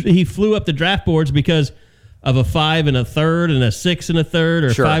flew up the draft boards because of a 5 1/3 and a 6 1/3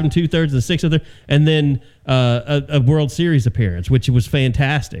 or 5 2/3 and a 6 1/3, and then a World Series appearance, which was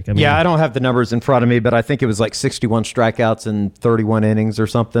fantastic. I mean, I don't have the numbers in front of me, but I think it was like 61 strikeouts and 31 innings or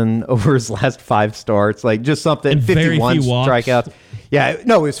something over his last 5 starts. Like just something, and 51 very few walks. strikeouts. Yeah,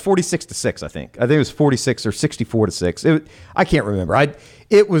 no, it was 46-6. I think it was 46 or 64-6. I can't remember.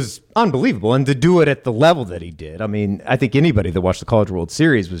 It was unbelievable, and to do it at the level that he did. I mean, I think anybody that watched the College World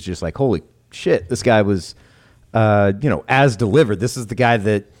Series was just like, holy shit, this guy was. As delivered. This is the guy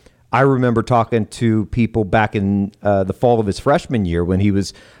that I remember talking to people back in the fall of his freshman year when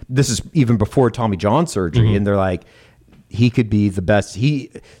this is even before Tommy John surgery, and they're like, he could be the best.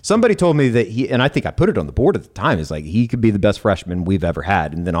 Somebody told me that and I think I put it on the board at the time, is like, he could be the best freshman we've ever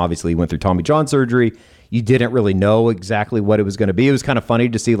had. And then obviously he went through Tommy John surgery. You didn't really know exactly what it was going to be. It was kind of funny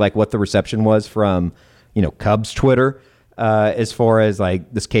to see like what the reception was from, Cubs Twitter. as far as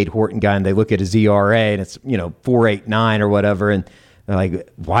like this Cade Horton guy, and they look at his ERA and it's 4.89 or whatever, and they're like,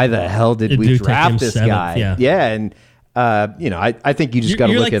 why the hell did we draft this guy? Yeah, and I think you just got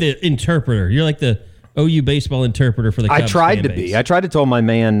to look at. You're like the interpreter. You're like the OU baseball interpreter for the Cubs I tried fan to base. be. I tried to tell my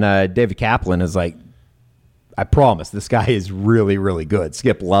man David Kaplan is like, I promise this guy is really, really good.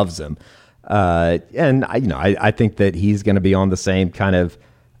 Skip loves him, and I think that he's going to be on the same kind of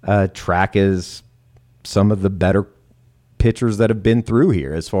track as some of the better pitchers that have been through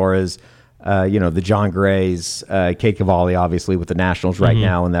here, as far as the John Grays, Cade Cavalli, obviously with the Nationals right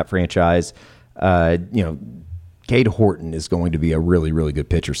now in that franchise. Cade Horton is going to be a really, really good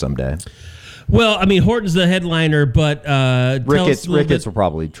pitcher someday. Well, I mean, Horton's the headliner, but Ricketts will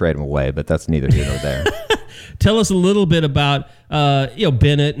probably trade him away, but that's neither here nor there. Tell us a little bit about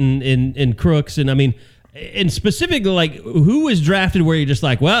Bennett and Crooks, and I mean, and specifically, like, who was drafted where you're just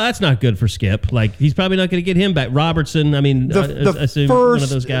like, well, that's not good for Skip. Like, he's probably not going to get him back. Robertson, I mean, I assume one of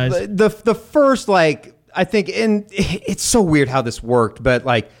those guys. The first, like, I think, and it's so weird how this worked, but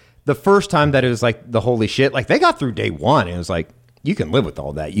like the first time that it was like the holy shit, like they got through day one, and it was like, you can live with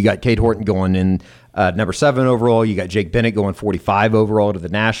all that. You got Cade Horton going in number 7 overall. You got Jake Bennett going 45 overall to the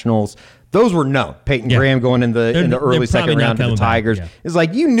Nationals. Those were known. Peyton Graham going in the early second round to the Tigers. It's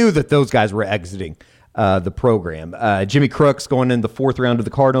like you knew that those guys were exiting the program. Jimmy Crooks going in the 4th round to the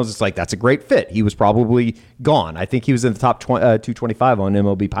Cardinals. It's like that's a great fit. He was probably gone. I think he was in the top 225 on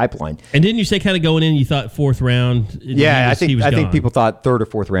MLB Pipeline. And didn't you say kind of going in, you thought 4th round? Yeah, I think people thought 3rd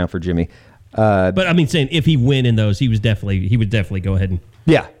or 4th round for Jimmy. But I mean, saying if he win in those, he would definitely go ahead and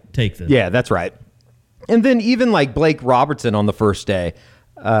take them. Yeah, that's right. And then even like Blake Robertson on the first day,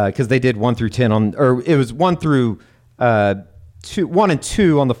 because they did 1 through 10 it was 1 through 1 and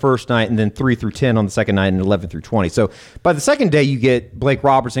 2 on the first night, and then 3 through 10 on the second night, and 11 through 20. So by the second day, you get Blake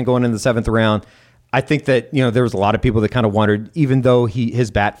Robertson going in the 7th round. I think that there was a lot of people that kind of wondered, even though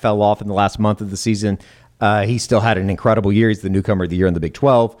his bat fell off in the last month of the season, he still had an incredible year. He's the newcomer of the year in the Big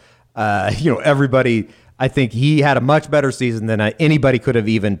 12. Everybody, I think he had a much better season than anybody could have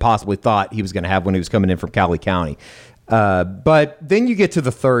even possibly thought he was going to have when he was coming in from Cowley County. But then you get to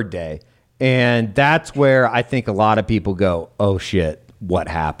the 3rd day, and that's where I think a lot of people go, oh shit, what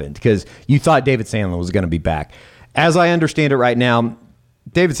happened? Because you thought David Sandlin was going to be back. As I understand it right now,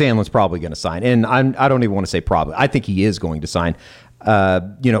 David Sandlin's probably going to sign. And I don't even want to say probably. I think he is going to sign.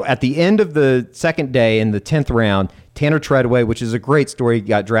 At the end of the second day in the 10th round, Tanner Treadway, which is a great story,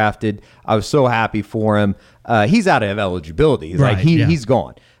 got drafted. I was so happy for him. He's out of eligibility. He's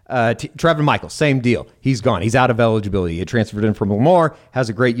gone. Trevin Michaels, same deal. He's gone. He's out of eligibility. He transferred in from Lamar, has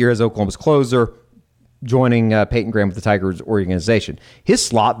a great year as Oklahoma's closer, joining Peyton Graham with the Tigers organization. His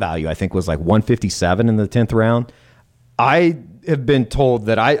slot value, I think, was like 157 in the 10th round. I have been told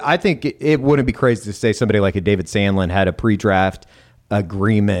that I think it wouldn't be crazy to say somebody like a David Sandlin had a pre-draft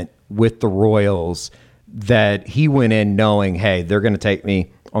agreement with the Royals that he went in knowing, hey, they're going to take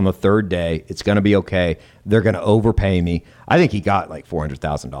me on the 3rd day. It's going to be okay. They're going to overpay me. I think he got like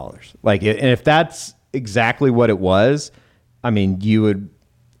 $400,000. And if that's exactly what it was, I mean, you would,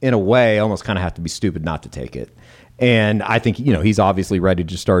 in a way, almost kind of have to be stupid not to take it. And I think, he's obviously ready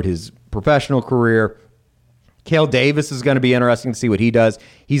to start his professional career. Cale Davis is going to be interesting to see what he does.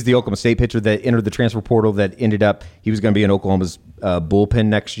 He's the Oklahoma State pitcher that entered the transfer portal that ended up, he was going to be in Oklahoma's bullpen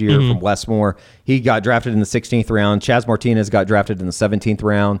next year from Westmore. He got drafted in the 16th round. Chaz Martinez got drafted in the 17th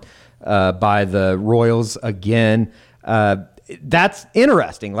round by the Royals again. That's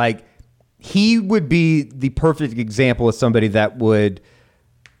interesting. Like, he would be the perfect example of somebody that would,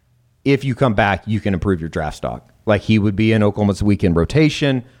 if you come back, you can improve your draft stock. Like, he would be in Oklahoma's weekend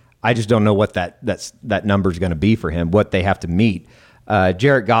rotation. I just don't know what that number is going to be for him, what they have to meet.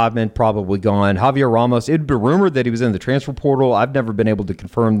 Jarrett Godman probably gone. Javier Ramos, it had been rumored that he was in the transfer portal. I've never been able to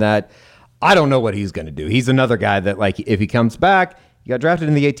confirm that. I don't know what he's going to do. He's another guy that, like, if he comes back, you got drafted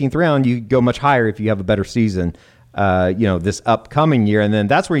in the 18th round, you go much higher if you have a better season, this upcoming year. And then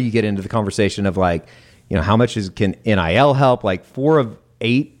that's where you get into the conversation of, like, how much can NIL help? Like, 4 of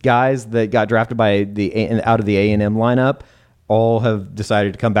 8 guys that got drafted by out of the A&M lineup all have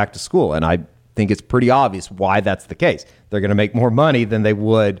decided to come back to school. And I think it's pretty obvious why that's the case. They're going to make more money than they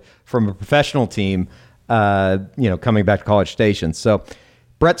would from a professional team, coming back to College Station. So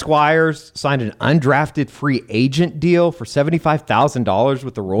Brett Squires signed an undrafted free agent deal for $75,000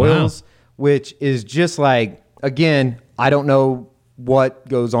 with the Royals, which is just like, again, I don't know what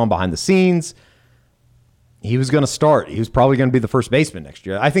goes on behind the scenes. He was going to start. He was probably going to be the first baseman next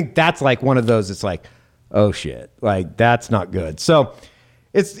year. I think that's like one of those, it's like, oh shit, like that's not good. So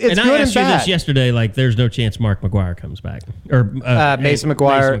it's and good I asked and bad. You this yesterday, like there's no chance Mark McGwire comes back or Mason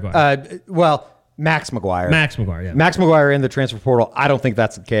McGwire. Max McGuire. Max McGuire, yeah. Max McGuire in the transfer portal. I don't think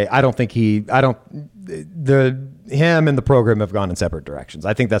that's okay. Him and the program have gone in separate directions.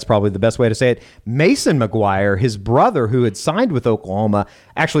 I think that's probably the best way to say it. Mason McGuire, his brother who had signed with Oklahoma,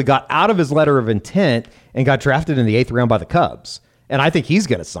 actually got out of his letter of intent and got drafted in the 8th round by the Cubs. And I think he's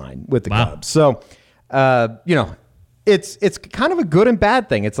going to sign with the Cubs. So, it's kind of a good and bad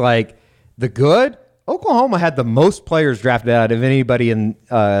thing. It's like the good, Oklahoma had the most players drafted out of anybody in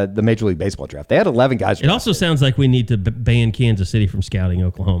the Major League Baseball draft. They had 11 guys drafted. It also sounds like we need to ban Kansas City from scouting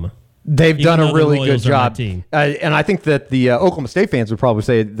Oklahoma. They've done a really good job. Team. And I think that the Oklahoma State fans would probably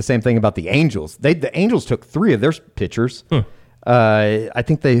say the same thing about the Angels. The Angels took 3 of their pitchers. I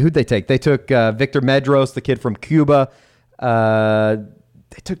think who'd they take? They took Victor Medros, the kid from Cuba.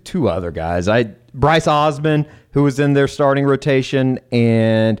 They took 2 other guys. Bryce Osmond, who was in their starting rotation,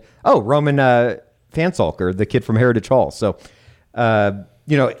 and Roman Fansalker, the kid from Heritage Hall. So,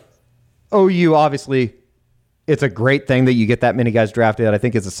 OU obviously, it's a great thing that you get that many guys drafted. I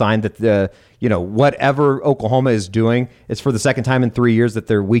think it's a sign that whatever Oklahoma is doing, it's for the second time in 3 years that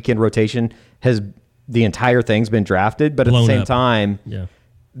their weekend rotation the entire thing's been drafted. But at the same time,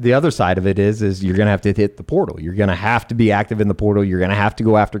 the other side of it is you're going to have to hit the portal. You're going to have to be active in the portal. You're going to have to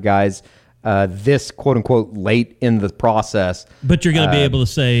go after guys this quote unquote late in the process. But you're going to be able to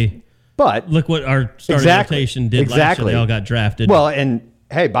say, but look what our starting rotation did last year. They all got drafted. Well, and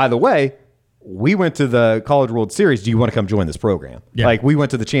hey, by the way, we went to the College World Series. Do you want to come join this program? Yeah. Like we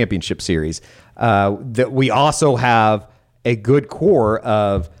went to the championship series. That we also have a good core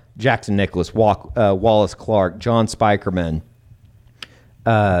of Jackson Nicholas, Wallace Clark, John Spikerman,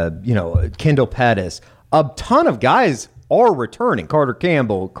 Kendall Pettis. A ton of guys are returning. Carter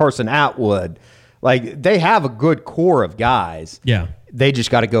Campbell, Carson Atwood. Like they have a good core of guys. Yeah. They just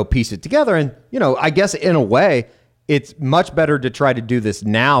got to go piece it together. And, I guess in a way, it's much better to try to do this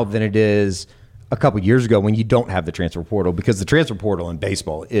now than it is a couple years ago when you don't have the transfer portal, because the transfer portal in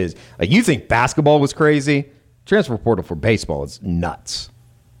baseball is like, you think basketball was crazy. Transfer portal for baseball is nuts.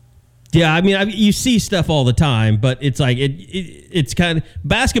 Yeah, I mean, you see stuff all the time, but it's like it's kind of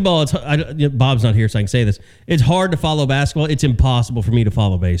basketball. Bob's not here, so I can say this. It's hard to follow basketball. It's impossible for me to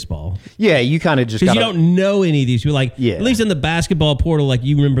follow baseball. Yeah, you kind of just because you don't know any of these. You're like, at least in the basketball portal, like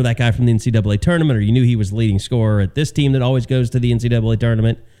you remember that guy from the NCAA tournament, or you knew he was the leading scorer at this team that always goes to the NCAA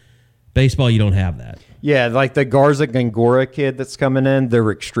tournament. Baseball, you don't have that. Yeah, like the Garza Gangora kid that's coming in, they're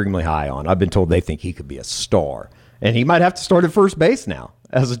extremely high on. I've been told they think he could be a star, and he might have to start at first base now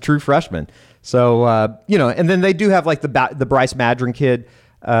as a true freshman. So, and then they do have like the Bryce Madron kid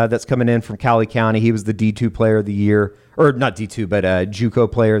that's coming in from Cali County. He was the D2 player of the year, or not D2, but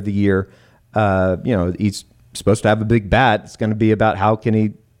JUCO player of the year. He's supposed to have a big bat. It's going to be about how can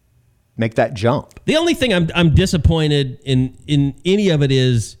he make that jump. The only thing I'm disappointed in any of it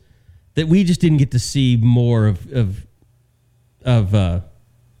is that we just didn't get to see more of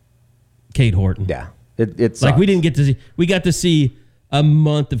Cade Horton. Yeah, it sucks. Like we didn't get to see. We got to see a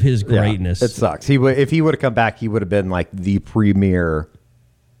month of his greatness. Yeah, it sucks. If he would have come back, he would have been like the premier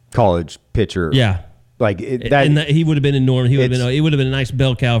college pitcher. Yeah, like he would have been enormous. He would have been. It would have been a nice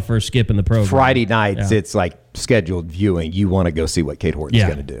bell cow for Skip in the program. Friday nights, it's like scheduled viewing. You want to go see what Cade Horton's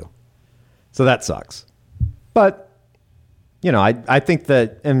going to do. So that sucks. But I think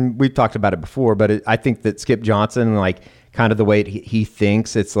that, and we've talked about it before, but I think that Skip Johnson, like kind of the way he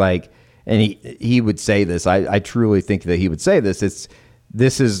thinks, it's like, and he would say this. I truly think that he would say this.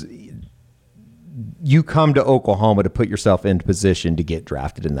 You come to Oklahoma to put yourself in position to get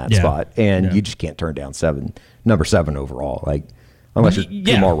drafted in that spot, and you just can't turn down number 7 overall. Like unless you're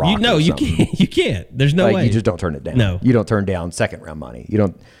Kumar Rock. You can't. You can't. There's no way. You just don't turn it down. No, you don't turn down second round money. You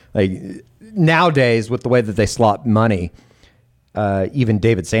don't nowadays with the way that they slot money. Even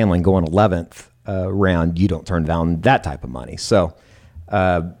David Sandlin going 11th round, you don't turn down that type of money. So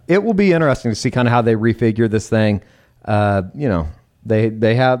it will be interesting to see kind of how they refigure this thing.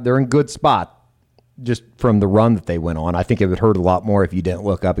 They're in good spot just from the run that they went on. I think it would hurt a lot more if you didn't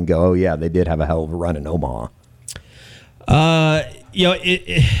look up and go, oh yeah, they did have a hell of a run in Omaha.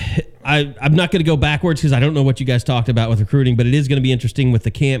 I'm not going to go backwards because I don't know what you guys talked about with recruiting, but it is going to be interesting with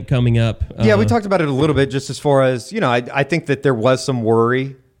the camp coming up. Yeah, we talked about it a little bit just as far as, I think that there was some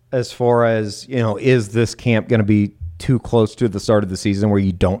worry as far as, is this camp going to be too close to the start of the season where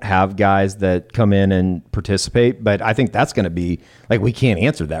you don't have guys that come in and participate? But I think that's going to be, like, we can't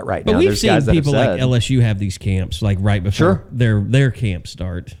answer that right now. But we've seen people like LSU have these camps, like right before their camp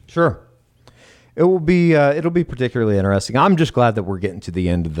start. Sure. It will be, it'll be particularly interesting. I'm just glad that we're getting to the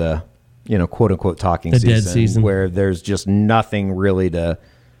end of the, quote unquote talking season, dead season, where there's just nothing really to,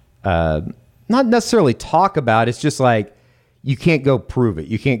 not necessarily talk about. It's just like, you can't go prove it.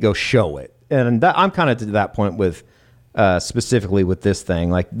 You can't go show it. and I'm kind of to that point with specifically with this thing.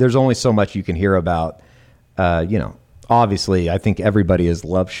 Like, there's only so much you can hear about. Obviously, I think everybody has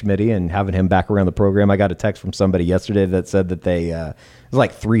loved Schmitty and having him back around the program. I got a text from somebody yesterday that said that it was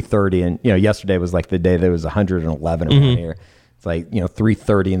like 3:30, and yesterday was like the day there was 111 around here. It's like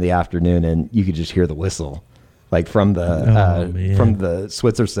 3:30 in the afternoon, and you could just hear the whistle, like from the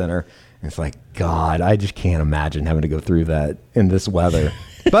Switzer Center. And it's like, God, I just can't imagine having to go through that in this weather.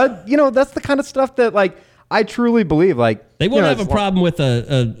 But that's the kind of stuff that like I truly believe. Like, they won't have a problem with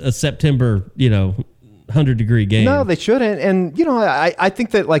a September 100-degree game. No, they shouldn't. And I think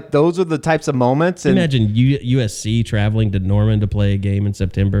that like those are the types of moments. And imagine USC traveling to Norman to play a game in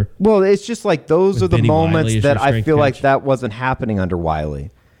September. Well, it's just like those are the Benny moments Wiley as that your I strength feel like coach. that wasn't happening under Wiley.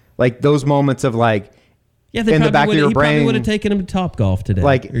 Like those moments of like Yeah, in the back of your he probably brain, would have taken him to Topgolf today.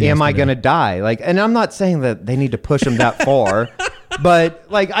 like, or am I yesterday. going to die? Like, and I'm not saying that they need to push him that far, but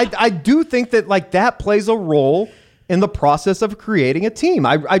like I do think that like that plays a role in the process of creating a team.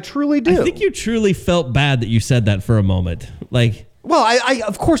 I truly do. I think you truly felt bad that you said that for a moment. Like, well, I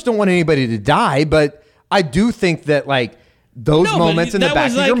of course don't want anybody to die, but I do think that like those No, but moments in the that back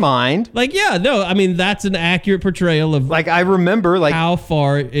was of your like- mind. like, yeah, no, I mean, that's an accurate portrayal of Like I remember like how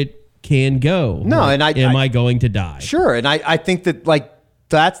far it can go. No, Like, and am I going to die? sure, and I think that like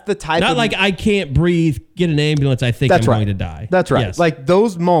that's the type Not of like I can't breathe, get an ambulance, I think That's I'm right. going to die. That's right. Yes. Like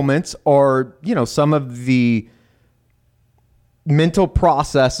those moments are, some of the mental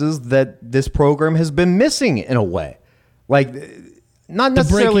processes that this program has been missing in a way. Like not the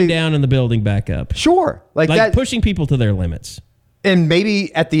necessarily breaking down and the building back up. Sure. Like that pushing people to their limits. and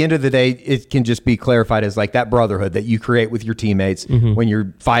maybe at the end of the day it can just be clarified as like that brotherhood that you create with your teammates when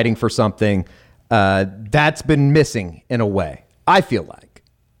you're fighting for something. That's been missing in a way. I feel like.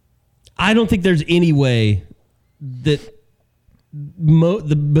 I don't think there's any way that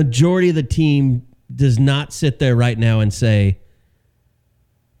the majority of the team does not sit there right now and say,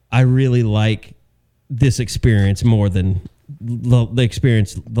 I really like this experience more than the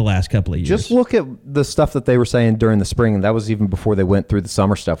experience the last couple of years. Just look at the stuff that they were saying during the spring, and that was even before they went through the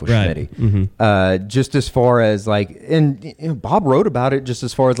summer stuff with Right. Schmitty. Just as far as like, and Bob wrote about it, just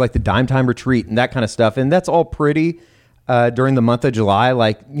as far as like the dime time retreat and that kind of stuff, and that's all pretty during the month of July.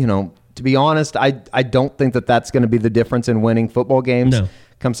 Like, to be honest, I don't think that that's going to be the difference in winning football games No.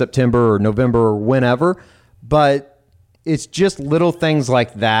 come September or November or whenever, but it's just little things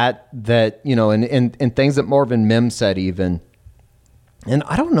like that, and things that Marvin Mims said even. And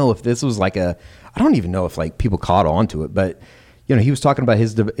I don't know if this was like I don't even know if like people caught on to it, but he was talking about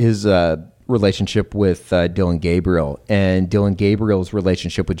his relationship with Dylan Gabriel and Dylan Gabriel's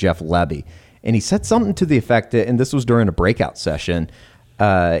relationship with Jeff Lebby. And he said something to the effect that, and this was during a breakout session,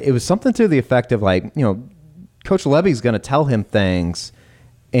 it was something to the effect of like, Coach Lebby's going to tell him things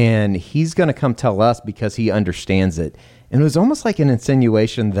and he's going to come tell us because he understands it. And it was almost like an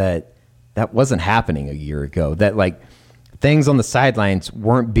insinuation that wasn't happening a year ago, that like things on the sidelines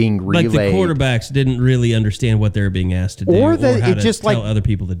weren't being relayed. like the quarterbacks didn't really understand what they were being asked to do, Or that how it to just, tell like- other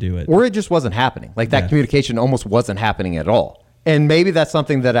people to do it. Or it just wasn't happening. Like that Yeah. communication almost wasn't happening at all. And maybe that's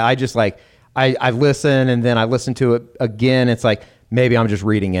something that I just like, I listen and then I listen to it again. It's like, maybe I'm just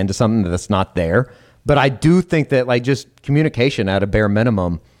reading into something that's not there. But I do think that like just communication at a bare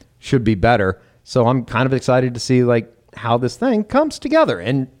minimum should be better. So I'm kind of excited to see like how this thing comes together.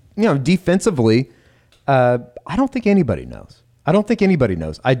 And, defensively, I don't think anybody knows.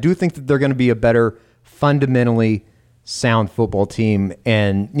 I do think that they're going to be a better, fundamentally sound football team.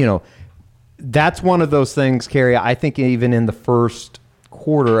 And, that's one of those things, Kerry. I think even in the first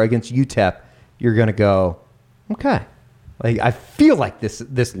quarter against UTEP, you're going to go, okay. Like I feel like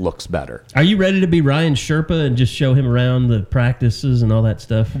this looks better. Are you ready to be Ryan Sherpa and just show him around the practices and all that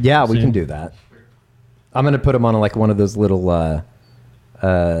stuff? Yeah, we soon? can do that. I'm going to put him on like one of those little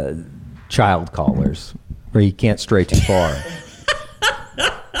child collars where you can't stray too far.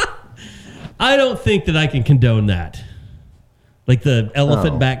 I don't think that I can condone that. Like the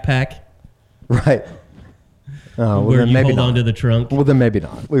elephant backpack Right. Oh, well, where then you maybe hold not. onto the trunk. Well, then maybe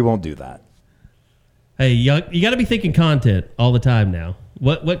not. We won't do that. Hey, you got to be thinking content all the time now.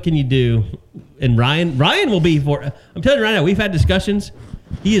 What can you do? And Ryan will be for. I'm telling you right now, we've had discussions.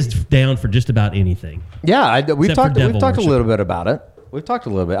 He is down for just about anything. Yeah, we've Except for talked. devil We've talked a worship. little bit about it. We've talked a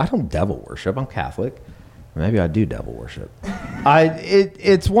little bit. I don't devil worship. I'm Catholic. Maybe I do devil worship.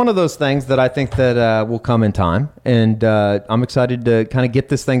 It's one of those things that I think that will come in time, and I'm excited to kind of get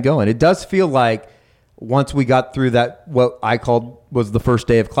this thing going. It does feel like once we got through that, what I called was the first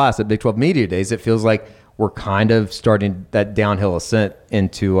day of class at Big 12 Media Days, it feels like we're kind of starting that downhill ascent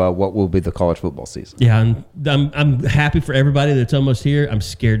into what will be the college football season. Yeah, and I'm happy for everybody that's almost here. I'm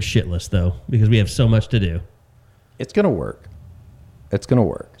scared shitless, though, because we have so much to do. It's going to work. It's going to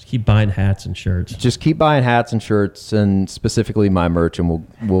work. Just keep buying hats and shirts. Just keep buying hats and shirts, and specifically my merch, and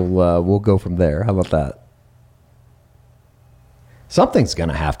we'll go from there. How about that? Something's going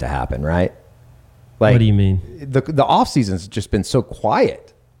to have to happen, right? Like, what do you mean? The off season's just been so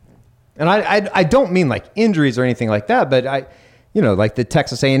quiet. And I don't mean like injuries or anything like that, but like the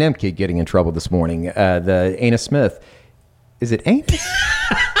Texas A&M kid getting in trouble this morning, the Anus Smith. Is it Anus?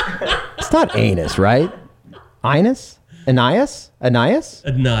 It's not Anus, right? Inus? Anias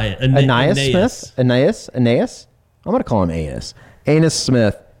Smith? Aeneas? I'm going to call him Anus. Anus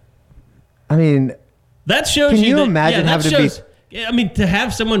Smith. I mean, that shows can you. You imagine having to be... Yeah, I mean, to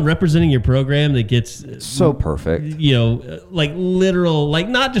have someone representing your program that gets so perfect, like literal, like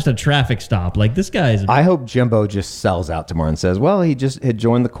not just a traffic stop. Like this guy's. I hope Jimbo just sells out tomorrow and says, "Well, he just had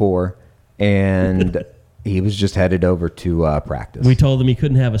joined the Corps and he was just headed over to practice." We told him he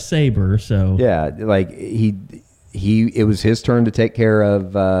couldn't have a saber, so yeah, like it was his turn to take care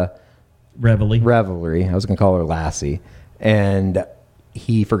of Revelry. I was going to call her Lassie, and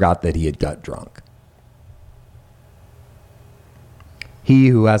he forgot that he had got drunk. He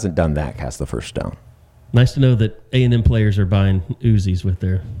who hasn't done that cast the first stone. Nice to know that A&M players are buying Uzis with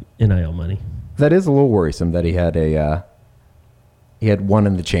their NIL money. That is a little worrisome that he had one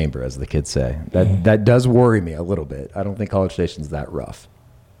in the chamber, as the kids say. That does worry me a little bit. I don't think College Station's that rough.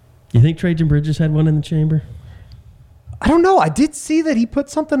 You think Trajan Bridges had one in the chamber? I don't know. I did see that he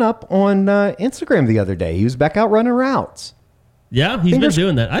put something up on Instagram the other day. He was back out running routes. Yeah, he's been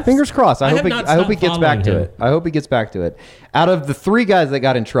doing that. Fingers crossed. I hope he gets back to him. it. I hope he gets back to it. Out of the three guys that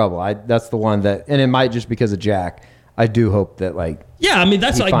got in trouble, that's the one that, and it might just because of Jack. I do hope that Yeah, I mean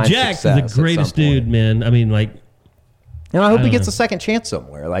that's like Jack's the greatest dude, man. I mean like, and I hope he gets a second chance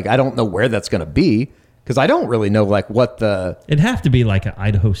somewhere. Like I don't know where that's going to be because I don't really know like what the. It'd have to be like an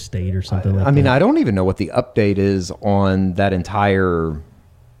Idaho State or something like that. I mean, I don't even know what the update is on that entire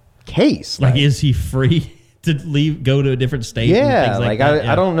case. Like is he free to go to a different state? Yeah, and things like that?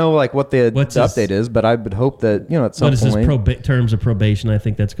 I don't know like what the update is, but I would hope that at some point. What is his terms of probation? I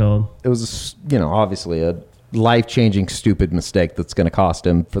think that's called. It was obviously a life-changing stupid mistake that's going to cost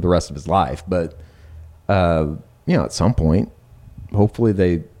him for the rest of his life, but at some point, hopefully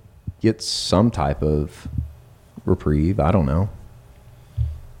they get some type of reprieve. I don't know.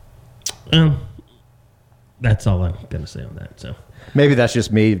 That's all I'm going to say on that. So. Maybe that's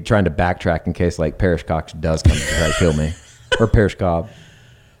just me trying to backtrack in case like Parrish Cox does come to try to kill me. Or Parrish Cobb.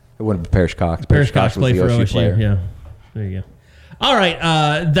 It wouldn't be Parrish Cox. Parrish Cox was played the for OSU OSU player. Yeah. There you go. All right.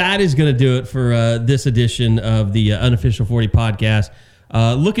 That is going to do it for this edition of the Unofficial 40 podcast.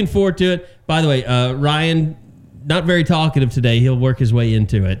 Looking forward to it. By the way, Ryan, not very talkative today. He'll work his way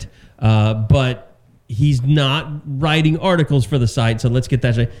into it. But he's not writing articles for the site. So let's get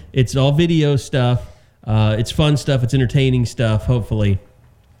that straight. It's all video stuff. It's fun stuff. It's entertaining stuff, hopefully.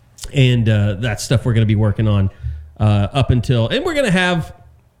 And that's stuff we're going to be working on up until... And we're going to have,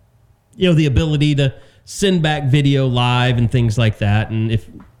 the ability to send back video live and things like that. And if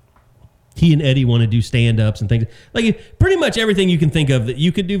he and Eddie want to do stand-ups and things, like pretty much everything you can think of that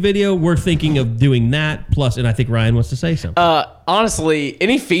you could do video, we're thinking of doing that. Plus, and I think Ryan wants to say something. Honestly,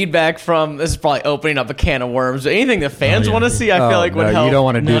 any feedback from, this is probably opening up a can of worms, but anything the fans want to see, I feel like would help. You don't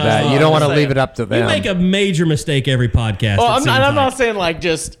want to do that. You don't want to leave it up to them. You make a major mistake every podcast. Well, I'm not saying like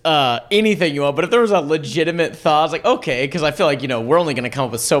just anything you want, but if there was a legitimate thought, I was like, okay, because I feel like, we're only going to come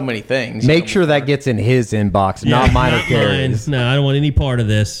up with so many things. Make sure that gets in his inbox, not mine or Gary's. No, I don't want any part of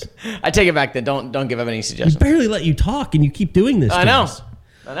this. I take it back then. Don't give up any suggestions. We barely let you talk, and you keep doing this. I know.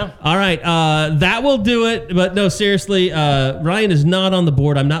 All right, that will do it. But no, seriously, Ryan is not on the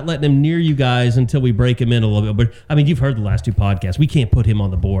board. I'm not letting him near you guys until we break him in a little bit. But I mean, you've heard the last two podcasts. We can't put him on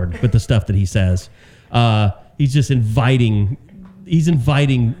the board with the stuff that he says. He's just inviting. He's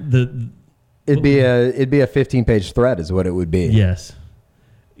inviting the. It'd be a 15-page thread, is what it would be. Yes,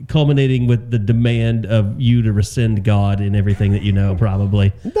 culminating with the demand of you to rescind God and everything that you know.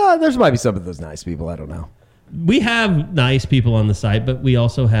 Probably. No, there's might be some of those nice people. I don't know. We have nice people on the site, but we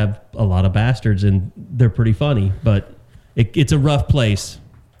also have a lot of bastards, and they're pretty funny. But it's a rough place.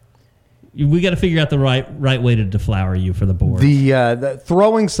 We got to figure out the right way to deflower you for the board. The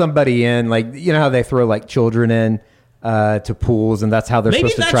throwing somebody in, like how they throw like children in to pools, and that's how they're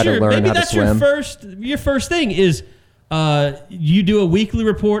supposed to try to learn how to swim. Your first thing is you do a weekly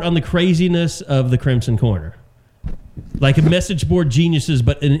report on the craziness of the Crimson Corner, like a message board geniuses,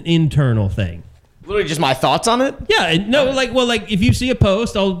 but an internal thing. Literally just my thoughts on it? Yeah, no, like if you see a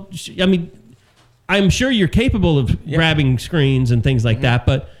post, I I'm sure you're capable of grabbing screens and things like that,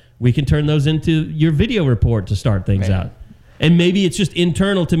 but we can turn those into your video report to start things out. And maybe it's just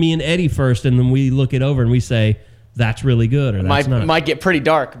internal to me and Eddie first, and then we look it over and we say, that's really good, or that's not. Might get pretty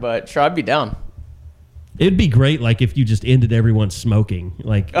dark, but sure, I'd be down. It'd be great, like if you just ended everyone smoking,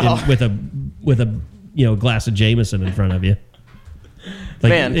 like with a glass of Jameson in front of you. Like,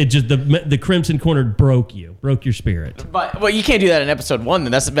 Man, it just the Crimson Corner broke your spirit. But you can't do that in episode 1.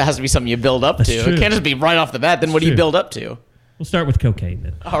 Then that has to be something you build up to. True. It can't just be right off the bat. Then what do you build up to? We'll start with cocaine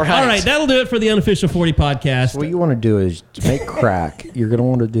then. All right, that'll do it for the Unofficial 40 podcast. What you want to do is to make crack. You're going to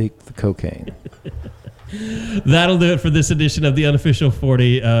want to take the cocaine. That'll do it for this edition of the Unofficial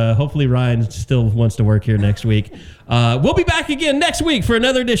 40. Hopefully Ryan still wants to work here next week. We'll be back again next week for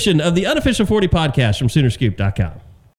another edition of the Unofficial 40 podcast from Soonerscoop.com.